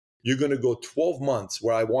Tuesday. You're going to go 12 months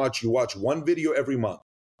where you watch 1 video every month.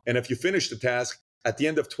 And if you finish the task, at the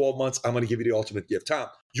end of 12 months, I'm going to give you the ultimate gift. Tom,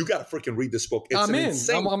 you got to freaking read this book. It's I'm in.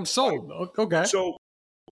 I'm sold. Okay. So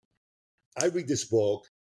I read this book,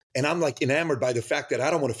 and I'm like enamored by the fact that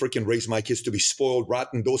I don't want to freaking raise my kids to be spoiled,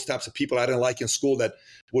 rotten, those types of people I didn't like in school that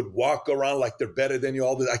would walk around like they're better than you.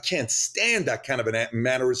 All this. I can't stand that kind of an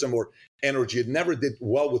mannerism or energy. It never did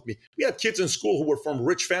well with me. We had kids in school who were from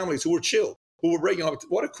rich families who were chill, who were regular.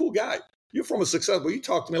 What a cool guy. You're from a successful, you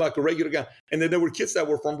talk to me like a regular guy. And then there were kids that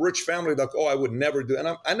were from rich families like, oh, I would never do. And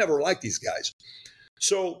I never liked these guys.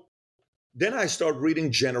 So then I started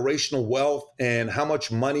reading generational wealth and how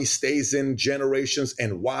much money stays in generations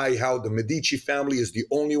and how the Medici family is the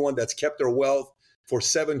only one that's kept their wealth for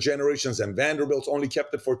 7 generations, and Vanderbilt's only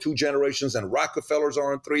kept it for 2 generations, and Rockefellers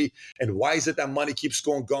are on 3. And why is it that money keeps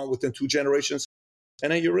gone within 2 generations?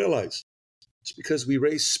 And then you realize it's because we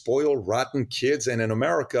raise spoiled, rotten kids. And in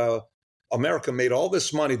America, America made all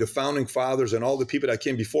this money, the founding fathers and all the people that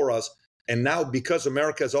came before us. And now because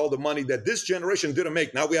America has all the money that this generation didn't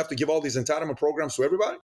make, now we have to give all these entitlement programs to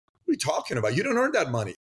everybody? What are you talking about? You didn't earn that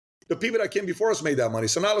money. The people that came before us made that money.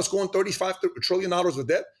 So now let's go on $35 trillion of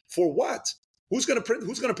debt. For what? Who's going to print?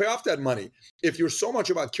 Who's going to pay off that money? If you're so much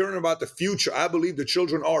about caring about the future, I believe the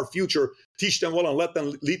children are our future. Teach them well and let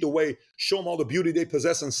them lead the way. Show them all the beauty they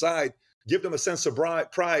possess inside. Give them a sense of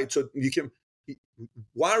pride so you can.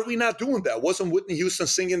 Why are we not doing that? Wasn't Whitney Houston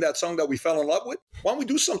singing that song that we fell in love with? Why don't we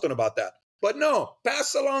do something about that? But no,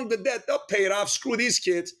 pass along the debt. They'll pay it off. Screw these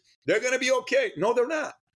kids. They're going to be okay. No, they're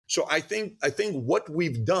not. So I think what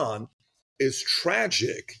we've done is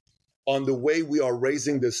tragic on the way we are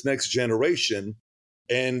raising this next generation.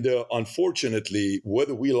 And unfortunately,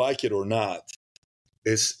 whether we like it or not,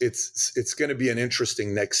 it's going to be an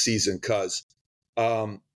interesting next season because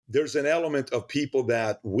there's an element of people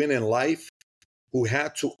that win in life who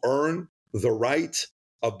had to earn the right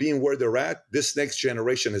of being where they're at. This next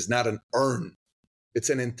generation is not an earn. It's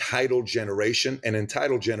an entitled generation. An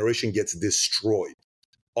entitled generation gets destroyed.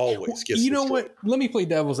 Always gets You know destroyed. what? Let me play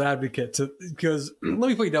devil's advocate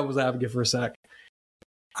for a sec.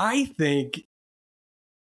 I think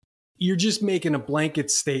you're just making a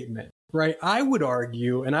blanket statement, right? I would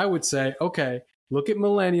argue and I would say, okay, look at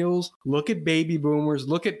millennials, look at baby boomers,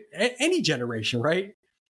 look at any generation, right?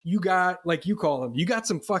 You got, like you call them, you got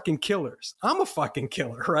some fucking killers. I'm a fucking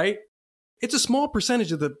killer, right? It's a small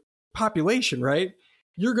percentage of the population, right?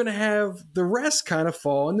 You're going to have the rest kind of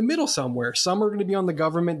fall in the middle somewhere. Some are going to be on the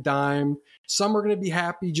government dime. Some are going to be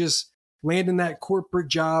happy just landing that corporate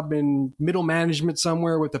job in middle management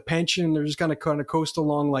somewhere with a pension. They're just going to kind of coast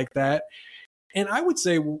along like that. And I would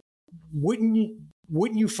say, wouldn't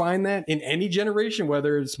you find that in any generation,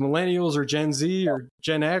 whether it's millennials or Gen Z or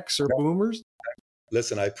Gen X or boomers?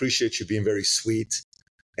 Listen, I appreciate you being very sweet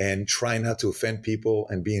and trying not to offend people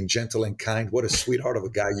and being gentle and kind. What a sweetheart of a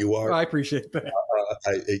guy you are. Oh, I appreciate that.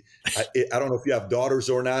 I don't know if you have daughters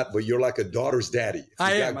or not, but you're like a daughter's daddy.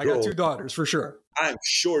 I am. I got 2 daughters for sure. I'm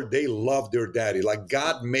sure they love their daddy. Like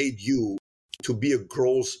God made you to be a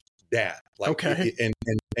girl's dad. Like, okay.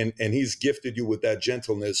 And he's gifted you with that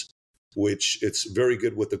gentleness, which it's very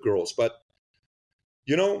good with the girls. But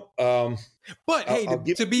but hey,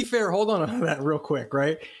 to be fair, hold on that real quick,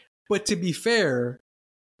 right? But to be fair,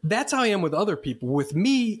 that's how I am with other people. With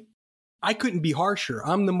me, I couldn't be harsher.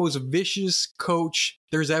 I'm the most vicious coach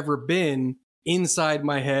there's ever been inside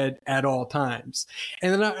my head at all times.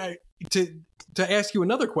 And then to ask you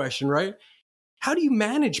another question, right? How do you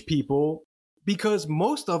manage people? Because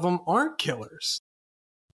most of them aren't killers.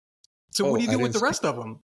 So what do you do with the rest of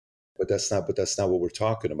them? But that's not what we're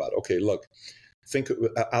talking about. Okay, look,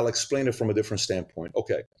 I'll explain it from a different standpoint.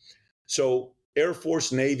 Okay, so Air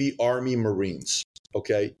Force, Navy, Army, Marines.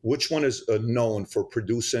 Okay, which one is known for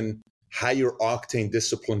producing higher octane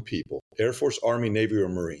disciplined people? Air Force, Army, Navy, or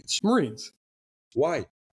Marines? Marines. Why?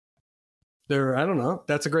 I don't know.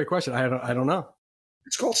 That's a great question. I don't know.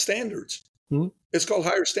 It's called standards. Mm-hmm. It's called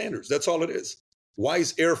higher standards. That's all it is. Why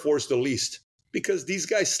is Air Force the least? Because these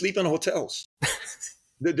guys sleep in hotels.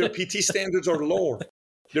 Their PT standards are lower.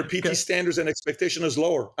 Their PT standards and expectation is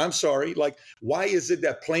lower. I'm sorry. Like, why is it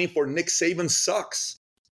that playing for Nick Saban sucks?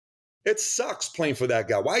 It sucks playing for that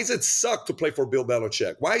guy. Why does it suck to play for Bill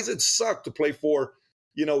Belichick? Why does it suck to play for,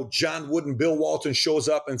 John Wooden? Bill Walton shows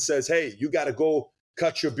up and says, hey, you got to go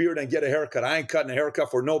cut your beard and get a haircut. I ain't cutting a haircut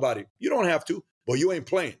for nobody. You don't have to, but you ain't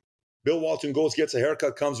playing. Bill Walton goes, gets a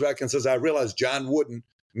haircut, comes back and says, I realize John Wooden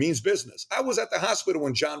means business. I was at the hospital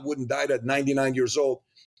when John Wooden died at 99 years old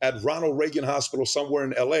at Ronald Reagan Hospital somewhere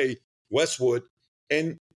in LA, Westwood.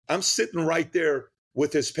 And I'm sitting right there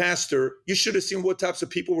with his pastor. You should have seen what types of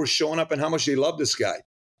people were showing up and how much they love this guy.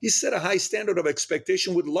 He set a high standard of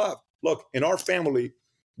expectation with love. Look, in our family,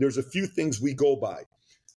 there's a few things we go by.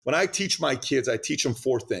 When I teach my kids, I teach them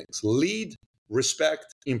 4 things: lead,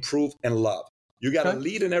 respect, improve, and love. You got to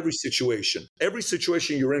lead in every situation. Every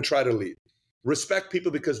situation you're in, try to lead. Respect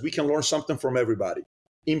people because we can learn something from everybody.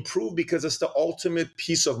 Improve because it's the ultimate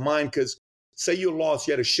peace of mind. Because say you lost,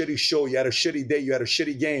 you had a shitty show, you had a shitty day, you had a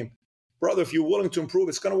shitty game. Brother, if you're willing to improve,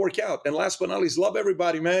 it's going to work out. And last but not least, love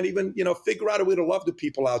everybody, man. Even, figure out a way to love the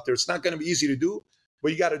people out there. It's not going to be easy to do,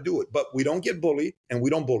 but you got to do it. But we don't get bullied and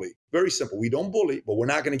we don't bully. Very simple. We don't bully, but we're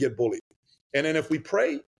not going to get bullied. And then if we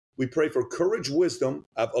pray for courage, wisdom.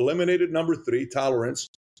 I've eliminated number 3, tolerance,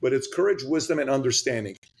 but it's courage, wisdom, and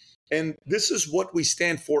understanding. And this is what we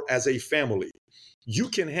stand for as a family. You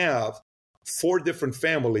can have 4 different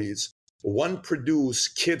families. One produce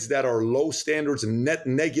kids that are low standards and net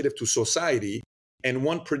negative to society, and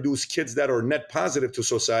one produce kids that are net positive to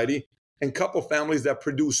society. and couple families that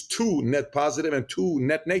produce 2 net positive and 2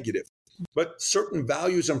 net negative. But certain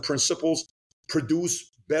values and principles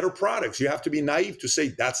produce better products. You have to be naive to say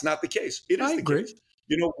that's not the case. It is the case.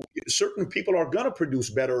 Certain people are going to produce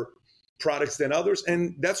better products than others,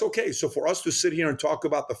 and that's okay. So for us to sit here and talk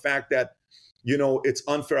about the fact that, it's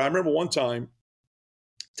unfair. I remember one time,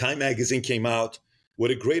 Time Magazine came out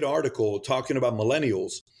with a great article talking about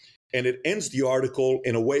millennials, and it ends the article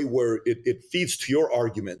in a way where it feeds to your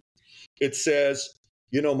argument. It says,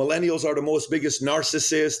 millennials are the most biggest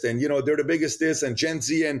narcissists, and, they're the biggest this, and Gen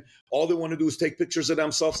Z, and all they want to do is take pictures of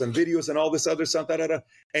themselves and videos and all this other stuff, and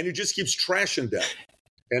it just keeps trashing them.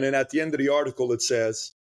 And then at the end of the article, it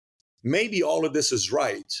says, maybe all of this is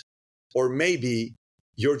right, or maybe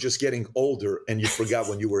you're just getting older and you forgot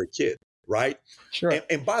when you were a kid, right? Sure.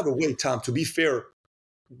 And by the way, Tom, to be fair,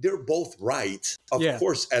 they're both right. Of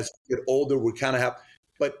course, as we get older, we kind of have,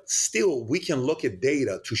 but still, we can look at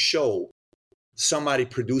data to show somebody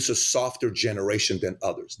produces softer generation than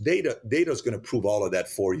others. Data is going to prove all of that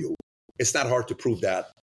for you. It's not hard to prove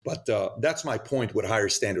that, but that's my point with higher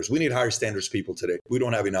standards. We need higher standards people today. We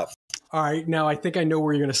don't have enough. All right. Now, I think I know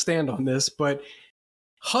where you're going to stand on this, but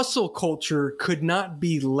hustle culture could not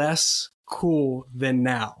be less cool than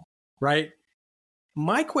now, right?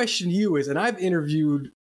 My question to you is, and I've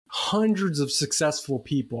interviewed hundreds of successful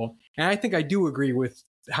people, and I think I do agree with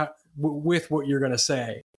what you're going to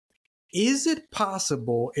say. Is it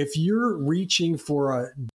possible, if you're reaching for a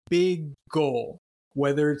big goal,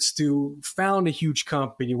 whether it's to found a huge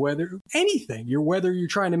company, whether you're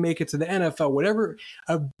trying to make it to the NFL, whatever,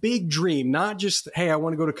 a big dream, not just, hey, I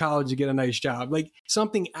want to go to college to get a nice job, like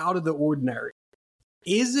something out of the ordinary.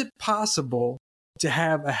 Is it possible to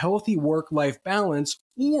have a healthy work-life balance,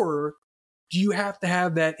 or do you have to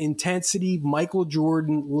have that intensity, Michael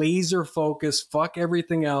Jordan, laser focus, fuck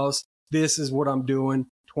everything else, this is what I'm doing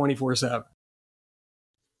 24/7?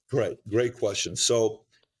 Great question. So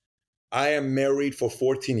I am married for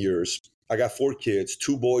 14 years. I got 4 kids,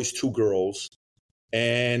 2 boys, 2 girls,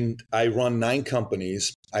 and I run 9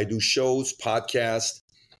 companies. I do shows, podcasts.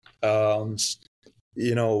 I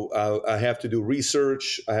have to do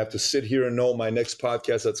research. I have to sit here and know my next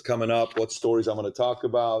podcast that's coming up, what stories I'm going to talk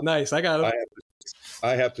about. Nice. I got it.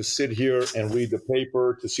 I have to sit here and read the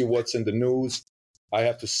paper to see what's in the news. I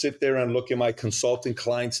have to sit there and look at my consulting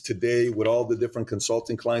clients today with all the different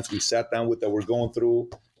consulting clients we sat down with that we're going through.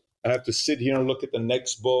 I have to sit here and look at the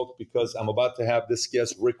next book because I'm about to have this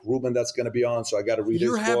guest, Rick Rubin, that's going to be on. So I got to read his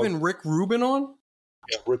book. You're having Rick Rubin on?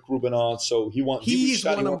 Yeah, Rick Rubin on. So he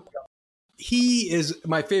is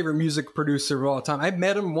my favorite music producer of all time. I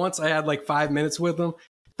met him once. I had like 5 minutes with him.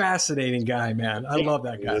 Fascinating guy, man. I love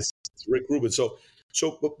that guy. It's Rick Rubin.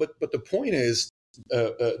 But the point is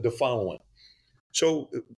the following.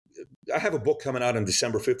 So I have a book coming out on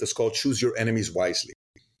December 5th. It's called Choose Your Enemies Wisely.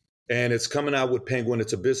 And it's coming out with Penguin.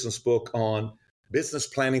 It's a business book on business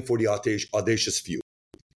planning for the audacious few.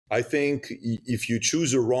 I think if you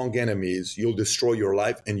choose the wrong enemies, you'll destroy your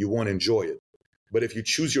life and you won't enjoy it. But if you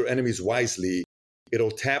choose your enemies wisely,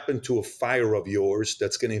 it'll tap into a fire of yours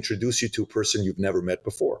that's going to introduce you to a person you've never met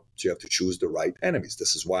before. So you have to choose the right enemies.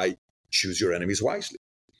 This is why choose your enemies wisely.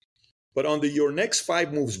 But on the Your Next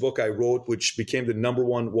 5 Moves book I wrote, which became the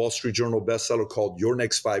 #1 Wall Street Journal bestseller called Your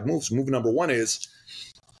Next 5 Moves, move number 1 is,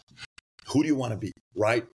 who do you want to be,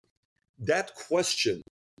 right? That question,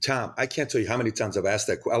 Tom, I can't tell you how many times I've asked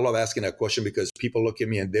that. I love asking that question because people look at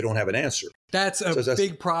me and they don't have an answer. That's a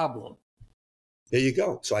big problem. There you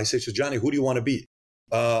go. So I say to Johnny, who do you want to be?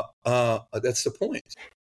 That's the point.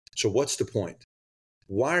 So what's the point?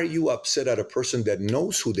 Why are you upset at a person that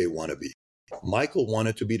knows who they want to be? Michael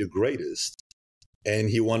wanted to be the greatest, and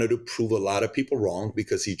he wanted to prove a lot of people wrong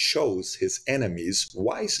because he chose his enemies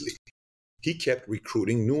wisely. He kept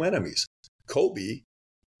recruiting new enemies. Kobe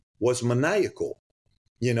was maniacal.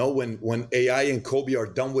 When AI and Kobe are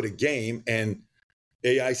done with a game and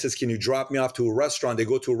AI says, can you drop me off to a restaurant? They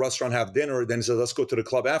go to a restaurant, have dinner. Then he says, let's go to the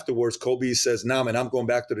club afterwards. Kobe says, nah, man, I'm going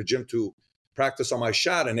back to the gym to practice on my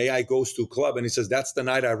shot. And AI goes to a club and he says, that's the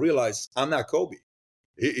night I realized I'm not Kobe.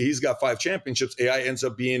 He's got 5 championships. AI ends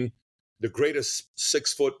up being the greatest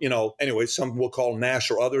 6 foot, anyway, some will call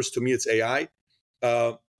Nash or others. To me, it's AI.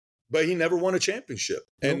 But he never won a championship.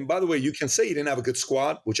 Nope. And by the way, you can say he didn't have a good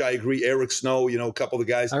squad, which I agree. Eric Snow, a couple of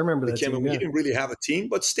the guys. I remember that came team, He didn't really have a team,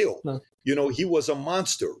 but still, he was a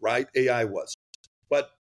monster, right? AI was.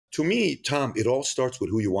 But to me, Tom, it all starts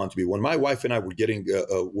with who you want to be. When my wife and I were dating,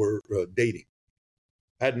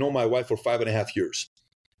 I had known my wife for 5.5 years.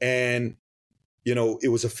 And, it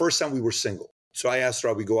was the first time we were single. So I asked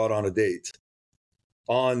her, we go out on a date.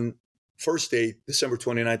 On first date, December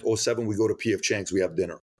 29th, 2007, we go to P.F. Chang's. We have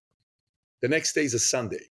dinner. The next day is a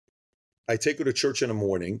Sunday. I take her to church in the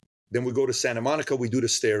morning. Then we go to Santa Monica. We do the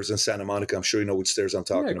stairs in Santa Monica. I'm sure you know which stairs I'm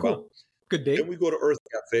talking about. Good date. Then we go to Earth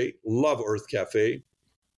Cafe. Love Earth Cafe.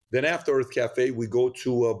 Then after Earth Cafe, we go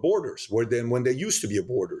to Borders, when there used to be a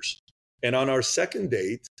Borders. And on our second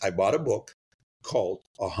date, I bought a book called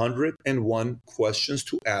 101 Questions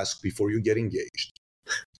to Ask Before You Get Engaged.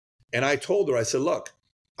 And I told her, I said, look,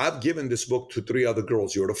 I've given this book to 3 other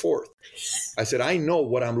girls. You're the 4th. I said, I know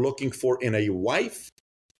what I'm looking for in a wife.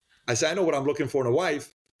 I said, I know what I'm looking for in a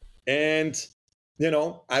wife. And,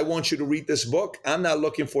 I want you to read this book. I'm not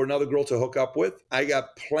looking for another girl to hook up with. I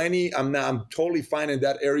got plenty. I'm totally fine in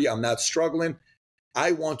that area. I'm not struggling.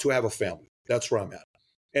 I want to have a family. That's where I'm at.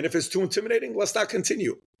 And if it's too intimidating, let's not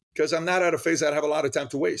continue, because I'm not at a phase that I have a lot of time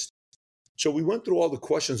to waste. So we went through all the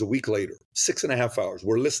questions a week later, 6.5 hours.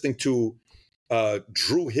 We're listening to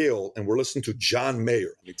Drew Hill, and we're listening to John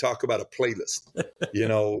Mayer. We talk about a playlist,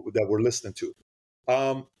 that we're listening to.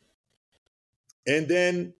 And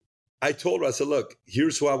then I told her, I said, look,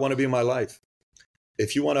 here's who I want to be in my life.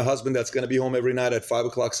 If you want a husband that's going to be home every night at 5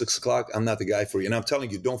 o'clock, 6 o'clock, I'm not the guy for you. And I'm telling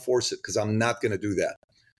you, don't force it, because I'm not going to do that.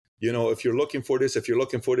 If you're looking for this,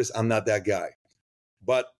 I'm not that guy.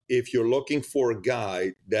 But if you're looking for a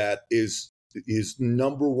guy that is his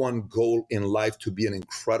number one goal in life to be an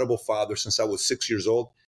incredible father, since I was 6 years old,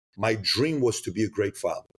 my dream was to be a great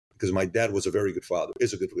father, because my dad was a very good father.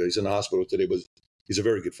 He's in the hospital today, but he's a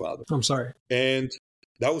very good father. I'm sorry. And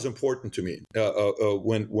that was important to me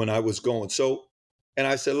when I was going. So, and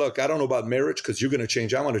I said, look, I don't know about marriage, because you're going to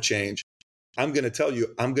change. I want to change. I'm going to tell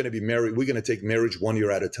you, I'm going to be married. We're going to take marriage 1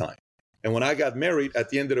 year at a time. And when I got married, at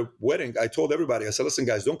the end of the wedding, I told everybody, I said, listen,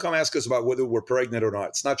 guys, don't come ask us about whether we're pregnant or not.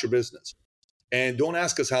 It's not your business. And don't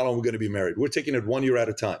ask us how long we're going to be married. We're taking it 1 year at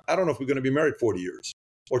a time. I don't know if we're going to be married 40 years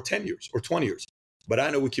or 10 years or 20 years, but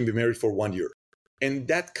I know we can be married for 1 year. And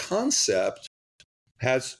that concept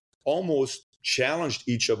has almost challenged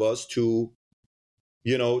each of us to,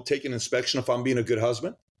 take an inspection if I'm being a good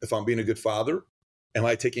husband, if I'm being a good father. Am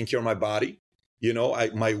I taking care of my body?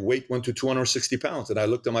 My weight went to 260 pounds, and I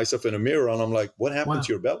looked at myself in a mirror, and I'm like, what happened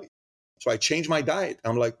to your belly? So I changed my diet.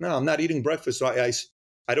 I'm like, no, I'm not eating breakfast. So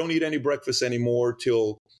I don't eat any breakfast anymore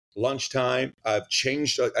till lunchtime. I've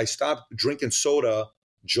changed. I stopped drinking soda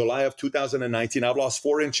July of 2019. I've lost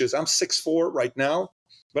 4 inches. I'm 6'4" right now,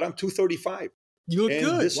 but I'm 235. You look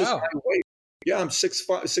good. This is my weight. Yeah, I'm 6'4",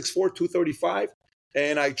 235.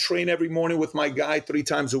 And I train every morning with my guy 3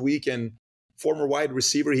 times a week. And former wide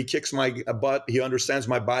receiver, he kicks my butt. He understands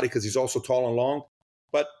my body because he's also tall and long.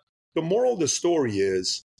 But the moral of the story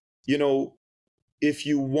is, if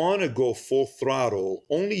you want to go full throttle,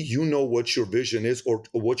 only you know what your vision is or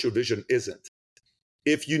what your vision isn't.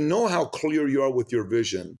 If you know how clear you are with your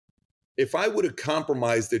vision, if I would have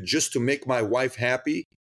compromised it just to make my wife happy,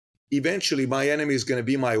 eventually my enemy is going to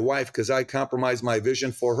be my wife, because I compromised my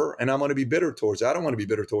vision for her, and I'm going to be bitter towards her. I don't want to be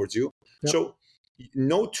bitter towards you. Yep. So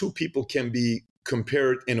no two people can be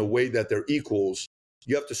compared in a way that they're equals.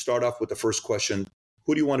 You have to start off with the first question: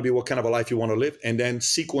 who do you want to be? What kind of a life you want to live? And then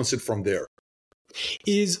sequence it from there.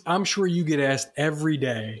 I'm sure you get asked every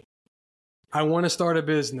day, I want to start a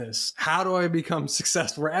business. How do I become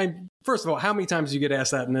successful? First of all, how many times do you get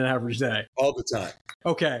asked that in an average day? All the time.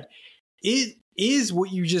 Okay. Is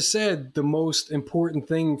what you just said the most important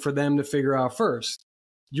thing for them to figure out first?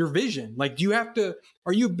 Your vision. Like, do you have to,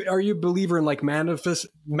 are you a believer in like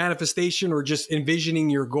manifestation, or just envisioning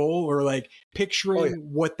your goal, or like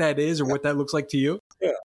picturing what that is or what that looks like to you?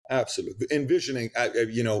 Yeah, absolutely. Envisioning,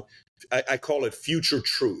 I call it future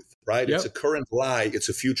truth, right? Yep. It's a current lie. It's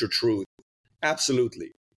a future truth.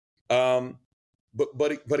 Absolutely.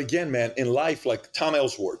 But again, man, in life, like Tom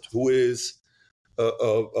Ellsworth, who is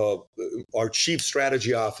our chief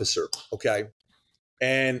strategy officer. Okay.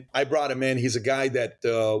 And I brought him in. He's a guy that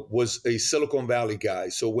was a Silicon Valley guy.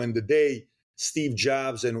 So when the day Steve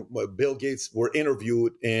Jobs and Bill Gates were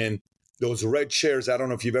interviewed in those red chairs, I don't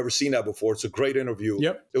know if you've ever seen that before. It's a great interview.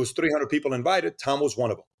 Yep. There was 300 people invited. Tom was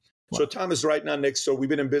one of them. Wow. So Tom is right now next door. We've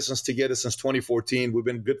been in business together since 2014. We've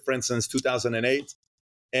been good friends since 2008.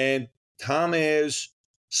 And Tom is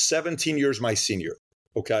 17 years my senior.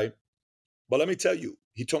 Okay. But let me tell you,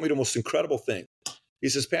 he told me the most incredible thing. He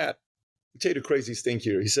says, Pat, I'll tell you the craziest thing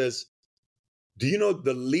here. He says, do you know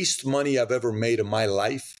the least money I've ever made in my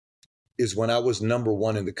life is when I was number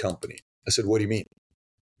one in the company? I said, what do you mean?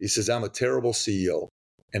 He says, I'm a terrible CEO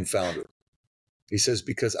and founder. He says,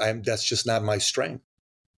 because that's just not my strength.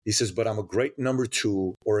 He says, but I'm a great number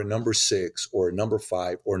 2 or a number 6 or a number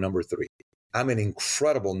 5 or number 3. I'm an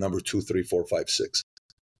incredible number 2, 3, 4, 5, 6.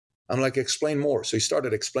 I'm like, explain more. So he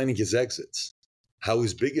started explaining his exits, how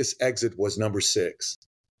his biggest exit was number 6,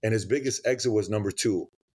 and his biggest exit was number 2.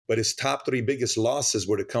 But his top 3 biggest losses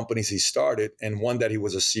were the companies he started and one that he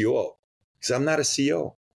was a CEO of. Because I'm not a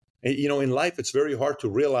CEO. And, in life, it's very hard to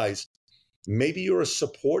realize maybe you're a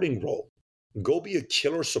supporting role. Go be a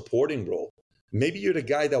killer supporting role. Maybe you're the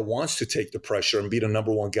guy that wants to take the pressure and be the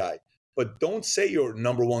number 1 guy. But don't say you're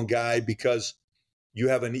number 1 guy because you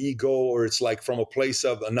have an ego, or it's like from a place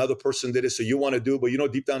of another person did it, so you want to do it, but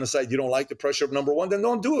deep down inside, you don't like the pressure of number 1, then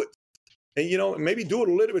don't do it. And, maybe do it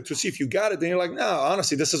a little bit to see if you got it. Then you're like, no,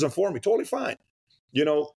 honestly, this isn't for me. Totally fine.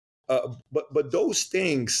 But those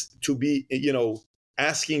things to be,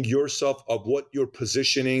 asking yourself of what your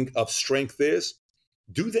positioning of strength is,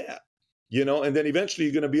 do that, and then eventually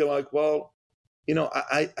you're going to be like, well,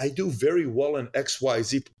 I do very well in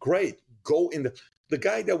XYZ. Great. Go in the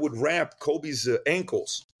guy that would wrap Kobe's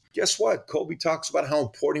ankles. Guess what? Kobe talks about how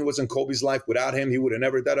important he was in Kobe's life. Without him, he would have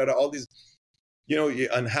never done all these,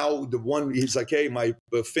 and how the one, he's like, hey, my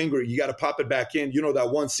finger, you got to pop it back in. That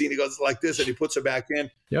one scene, he goes like this and he puts it back in,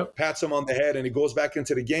 pats him on the head and he goes back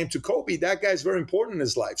into the game. To Kobe, that guy's very important in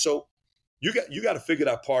his life. So you got to figure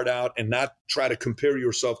that part out and not try to compare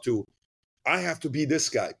yourself to, I have to be this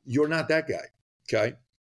guy. You're not that guy. Okay.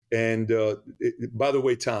 And by the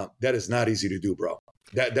way, Tom, that is not easy to do, bro.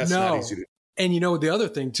 That's not easy to do. And the other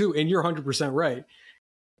thing too, and you're 100% right.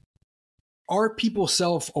 Are people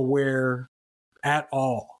self-aware at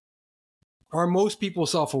all? Are most people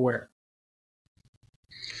self-aware?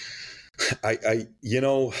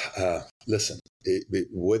 Listen,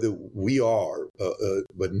 whether we are,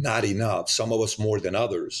 but not enough, some of us more than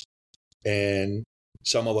others. And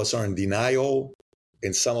some of us are in denial.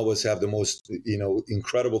 And some of us have the most,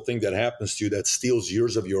 incredible thing that happens to you that steals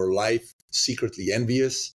years of your life, secretly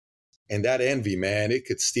envious. And that envy, man, it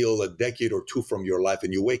could steal a decade or 2 from your life.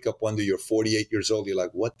 And you wake up one day, you're 48 years old. You're like,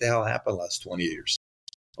 what the hell happened last 20 years?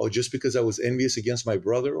 Oh, just because I was envious against my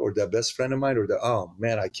brother or that best friend of mine, or oh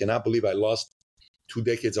man, I cannot believe I lost 2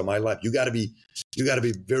 decades of my life. You got to be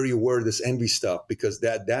very aware of this envy stuff, because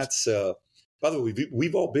that's, by the way,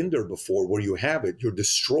 we've all been there before, where you have it, you're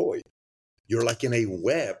destroyed. You're like in a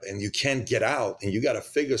web and you can't get out, and you got to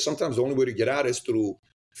figure, sometimes the only way to get out is through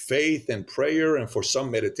faith and prayer, and for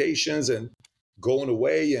some meditations and going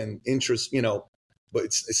away and interest, but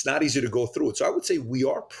it's not easy to go through it. So I would say we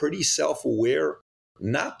are pretty self-aware,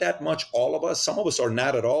 not that much, all of us. Some of us are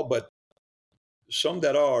not at all, but some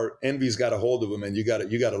that are, envy's got a hold of them, and you got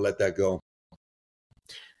to let that go.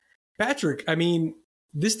 Patrick, I mean,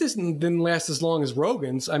 this didn't last as long as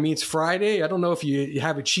Rogan's. I mean, it's Friday. I don't know if you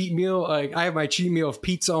have a cheat meal. Like, I have my cheat meal of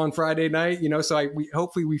pizza on Friday night, so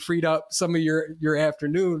hopefully we freed up some of your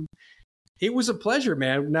afternoon. It was a pleasure,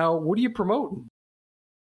 man. Now, what are you promoting?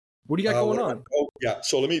 What do you got going on? Yeah.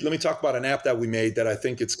 So let me talk about an app that we made that I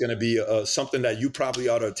think it's going to be something that you probably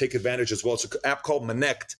ought to take advantage as well. It's an app called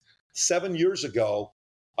Connect. 7 years ago,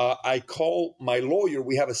 I call my lawyer.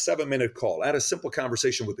 We have a 7-minute call. I had a simple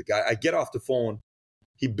conversation with the guy. I get off the phone.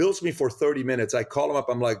 He bills me for 30 minutes. I call him up.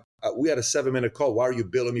 I'm like, we had a 7-minute call. Why are you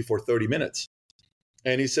billing me for 30 minutes?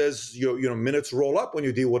 And he says, minutes roll up when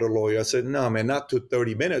you deal with a lawyer. I said, no, man, not to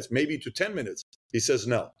 30 minutes, maybe to 10 minutes. He says,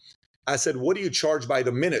 no. I said, what do you charge by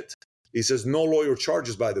the minute? He says, no lawyer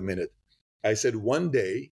charges by the minute. I said, one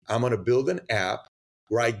day I'm going to build an app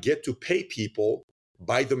where I get to pay people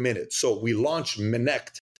by the minute. So we launched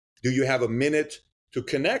Connect. Do you have a minute to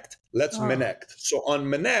connect? Let's Connect. So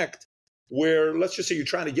on Connect, where let's just say you're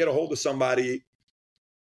trying to get a hold of somebody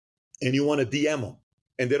and you want to DM them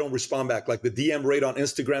and they don't respond back. Like, the DM rate on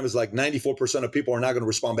Instagram is like 94% of people are not going to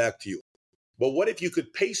respond back to you. But what if you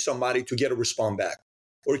could pay somebody to get a respond back?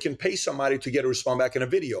 Or you can pay somebody to get a respond back in a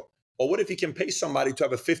video? Or what if you can pay somebody to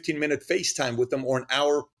have a 15-minute FaceTime with them, or an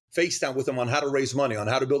hour FaceTime with them on how to raise money, on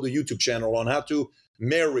how to build a YouTube channel, on how to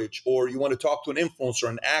marriage, or you want to talk to an influencer,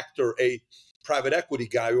 an actor, a private equity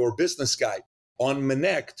guy, or a business guy. On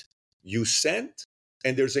Connect, you send,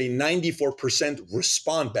 and there's a 94%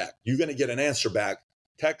 respond back. You're going to get an answer back,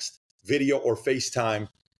 text, video, or FaceTime.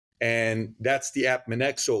 And that's the app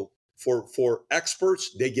Connect. So for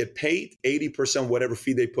experts, they get paid 80% whatever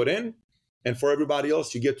fee they put in. And for everybody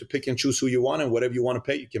else, you get to pick and choose who you want, and whatever you want to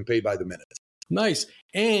pay, you can pay by the minute. Nice.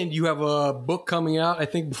 And you have a book coming out, I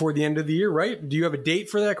think, before the end of the year, right? Do you have a date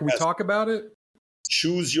for that? Can we talk about it?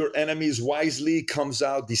 Choose Your Enemies Wisely comes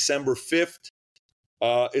out December 5th.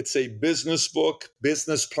 It's a business book,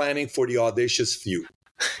 business planning for the audacious few.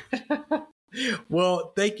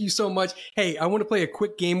 Well, thank you so much. Hey, I want to play a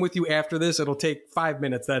quick game with you after this. It'll take 5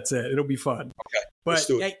 minutes. That's it. It'll be fun. Okay. But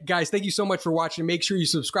hey, guys, thank you so much for watching. Make sure you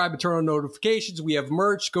subscribe and turn on notifications. We have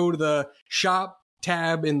merch. Go to the shop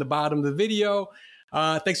tab in the bottom of the video.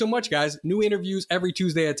 Thanks so much, guys. New interviews every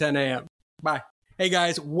Tuesday at 10 a.m. Bye. Hey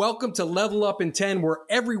guys, welcome to Level Up in 10, where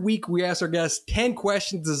every week we ask our guests 10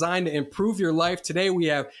 questions designed to improve your life. Today we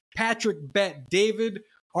have Patrick Bet David.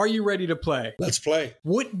 Are you ready to play? Let's play.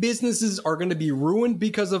 What businesses are going to be ruined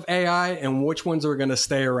because of AI and which ones are going to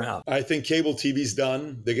stay around? I think cable TV's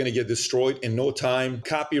done. They're going to get destroyed in no time.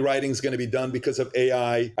 Copywriting's going to be done because of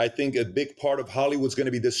AI. I think a big part of Hollywood's going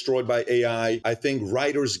to be destroyed by AI. I think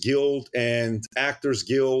Writers Guild and Actors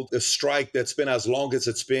Guild, the strike that's been as long as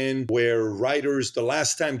it's been, where writers, the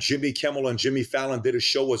last time Jimmy Kimmel and Jimmy Fallon did a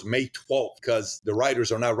show was May 12th because the writers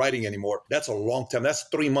are not writing anymore. That's a long time. That's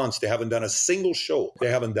 3 months. They haven't done a single show. They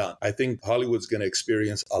haven't done. I think Hollywood's going to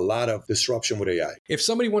experience a lot of disruption with AI. If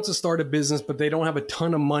somebody wants to start a business, but they don't have a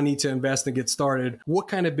ton of money to invest and get started, what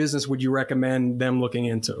kind of business would you recommend them looking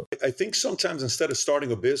into? I think sometimes instead of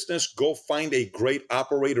starting a business, go find a great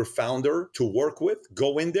operator founder to work with,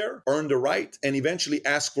 go in there, earn the right, and eventually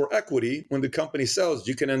ask for equity. When the company sells,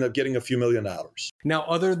 you can end up getting a few $1 million. Now,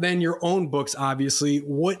 other than your own books, obviously,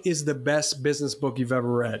 what is the best business book you've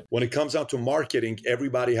ever read? When it comes down to marketing,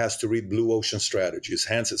 everybody has to read Blue Ocean Strategies.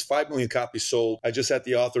 Hence, it's 5 million copies sold. I just had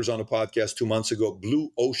the authors on the podcast 2 months ago. Blue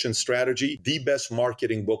Ocean Strategy, the best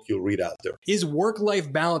marketing book you'll read out there. Is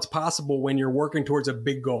work-life balance possible when you're working towards a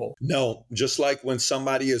big goal? No, just like when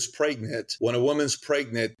somebody is pregnant, when a woman's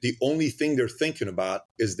pregnant, the only thing they're thinking about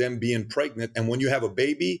is them being pregnant. And when you have a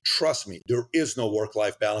baby, trust me, there is no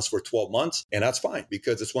work-life balance for 12 months. And that's fine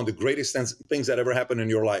because it's one of the greatest things that ever happened in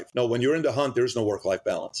your life. No, when you're in the hunt, there's no work-life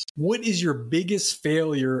balance. What is your biggest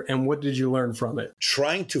failure and what did you learn from it?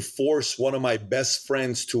 Trying to force one of my best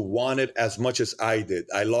friends to want it as much as I did.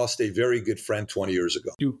 I lost a very good friend 20 years ago.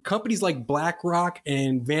 Do companies like BlackRock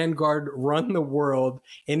and Vanguard run the world?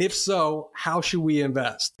 And if so, how should we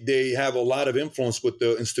invest? They have a lot of influence with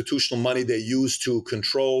the institutional money they use to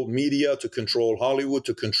control media, to control Hollywood,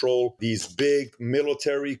 to control these big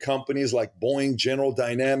military companies like Boeing, General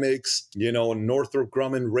Dynamics, Northrop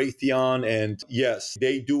Grumman, Raytheon. And yes,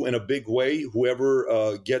 they do in a big way.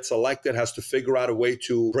 Whoever gets elected has to figure out a way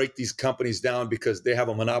to break these companies down because they have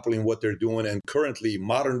a monopoly in what they're doing. And currently,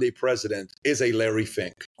 modern day president is a Larry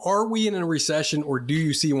Fink. Are we in a recession or do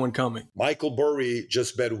you see one coming? Michael Burry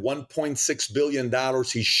just bet $1.6 billion.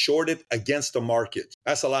 He shorted against the market.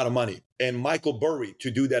 That's a lot of money. And Michael Burry,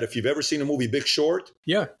 to do that, if you've ever seen the movie Big Short,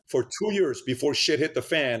 yeah, for 2 years before shit hit the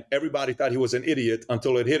fan, everybody thought he was an idiot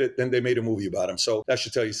until it hit it. Then they made a movie about him. So that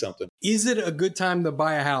should tell you something. Is it a good time to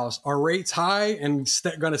buy a house? Are rates high and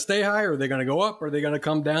going to stay high? Or are they going to go up? Or are they going to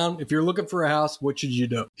come down? If you're looking for a house, what should you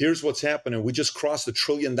do? Here's what's happening. We just crossed $1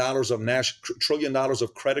 trillion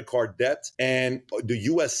of credit card debt. And the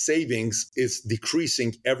U.S. savings is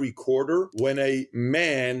decreasing every quarter. When a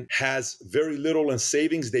man has very little in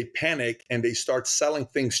savings, they panic and they start selling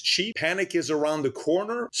things cheap. Panic is around the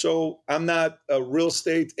corner. So I'm not a real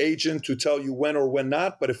estate agent to tell you when or when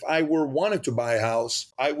not. But if I were wanting to buy a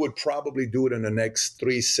house, I would probably do it in the next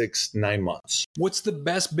 3, 6, 9 months. What's the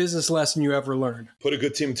best business lesson you ever learned? Put a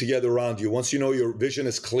good team together around you. Once you know your vision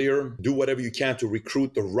is clear, do whatever you can to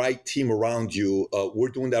recruit the right team around you. We're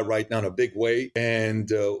doing that right now in a big way.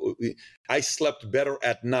 And I slept better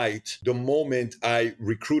at night the moment I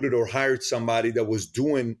recruited or hired somebody that was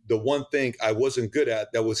doing the one thing I wasn't good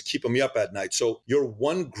at that was keeping me up at night. So you're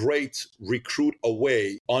one great recruit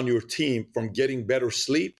away on your team from getting better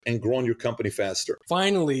sleep and growing your company faster.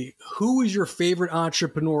 Finally, who is your favorite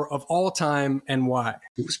entrepreneur of all time and why?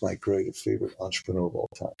 Who's my greatest favorite entrepreneur of all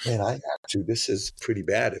time? Man, this is pretty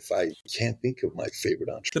bad if I can't think of my favorite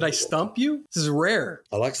entrepreneur. Did I stump you? This is rare.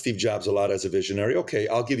 I like Steve Jobs a lot as a visionary. Okay,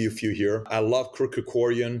 I'll give you a few here. I love Kirk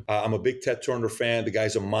Kerkorian. I'm a big Ted Turner fan. The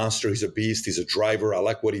guy's a monster. He's a beast. He's a driver. I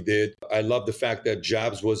like what he did. I love the fact that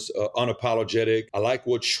Jobs was unapologetic. I like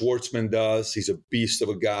what Schwartzman does. He's a beast of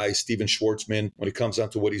a guy, Steven Schwartzman, when it comes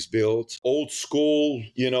down to what he's built. Old school,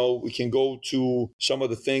 we can go to some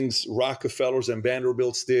of the things Rockefellers and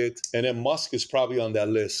Vanderbilts did. And then Musk is probably on that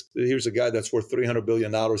list. Here's a guy that's worth $300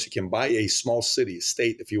 billion. He can buy a small city, a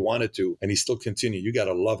state, if he wanted to, and he still continue. You got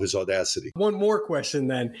to love his audacity. One more question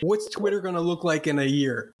then. What's Twitter going to look like in a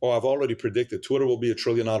year? Oh, I've already predicted Twitter will be a $1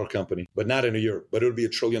 trillion company, but not in a year, but it'll be a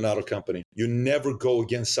 $1 trillion company. You never go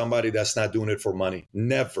against somebody that's not doing it for money.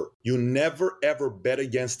 Never. You never, ever bet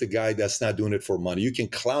against the guy that's not doing it for money. You can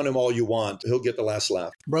clown him all you want. He'll get the last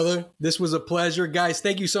laugh. Brother, this was a pleasure. Guys,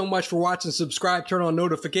 thank you so much for watching. Subscribe, turn on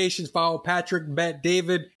notifications, follow Patrick Bet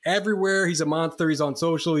David everywhere. He's a monster. He's on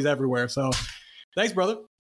social. He's everywhere. So thanks, brother.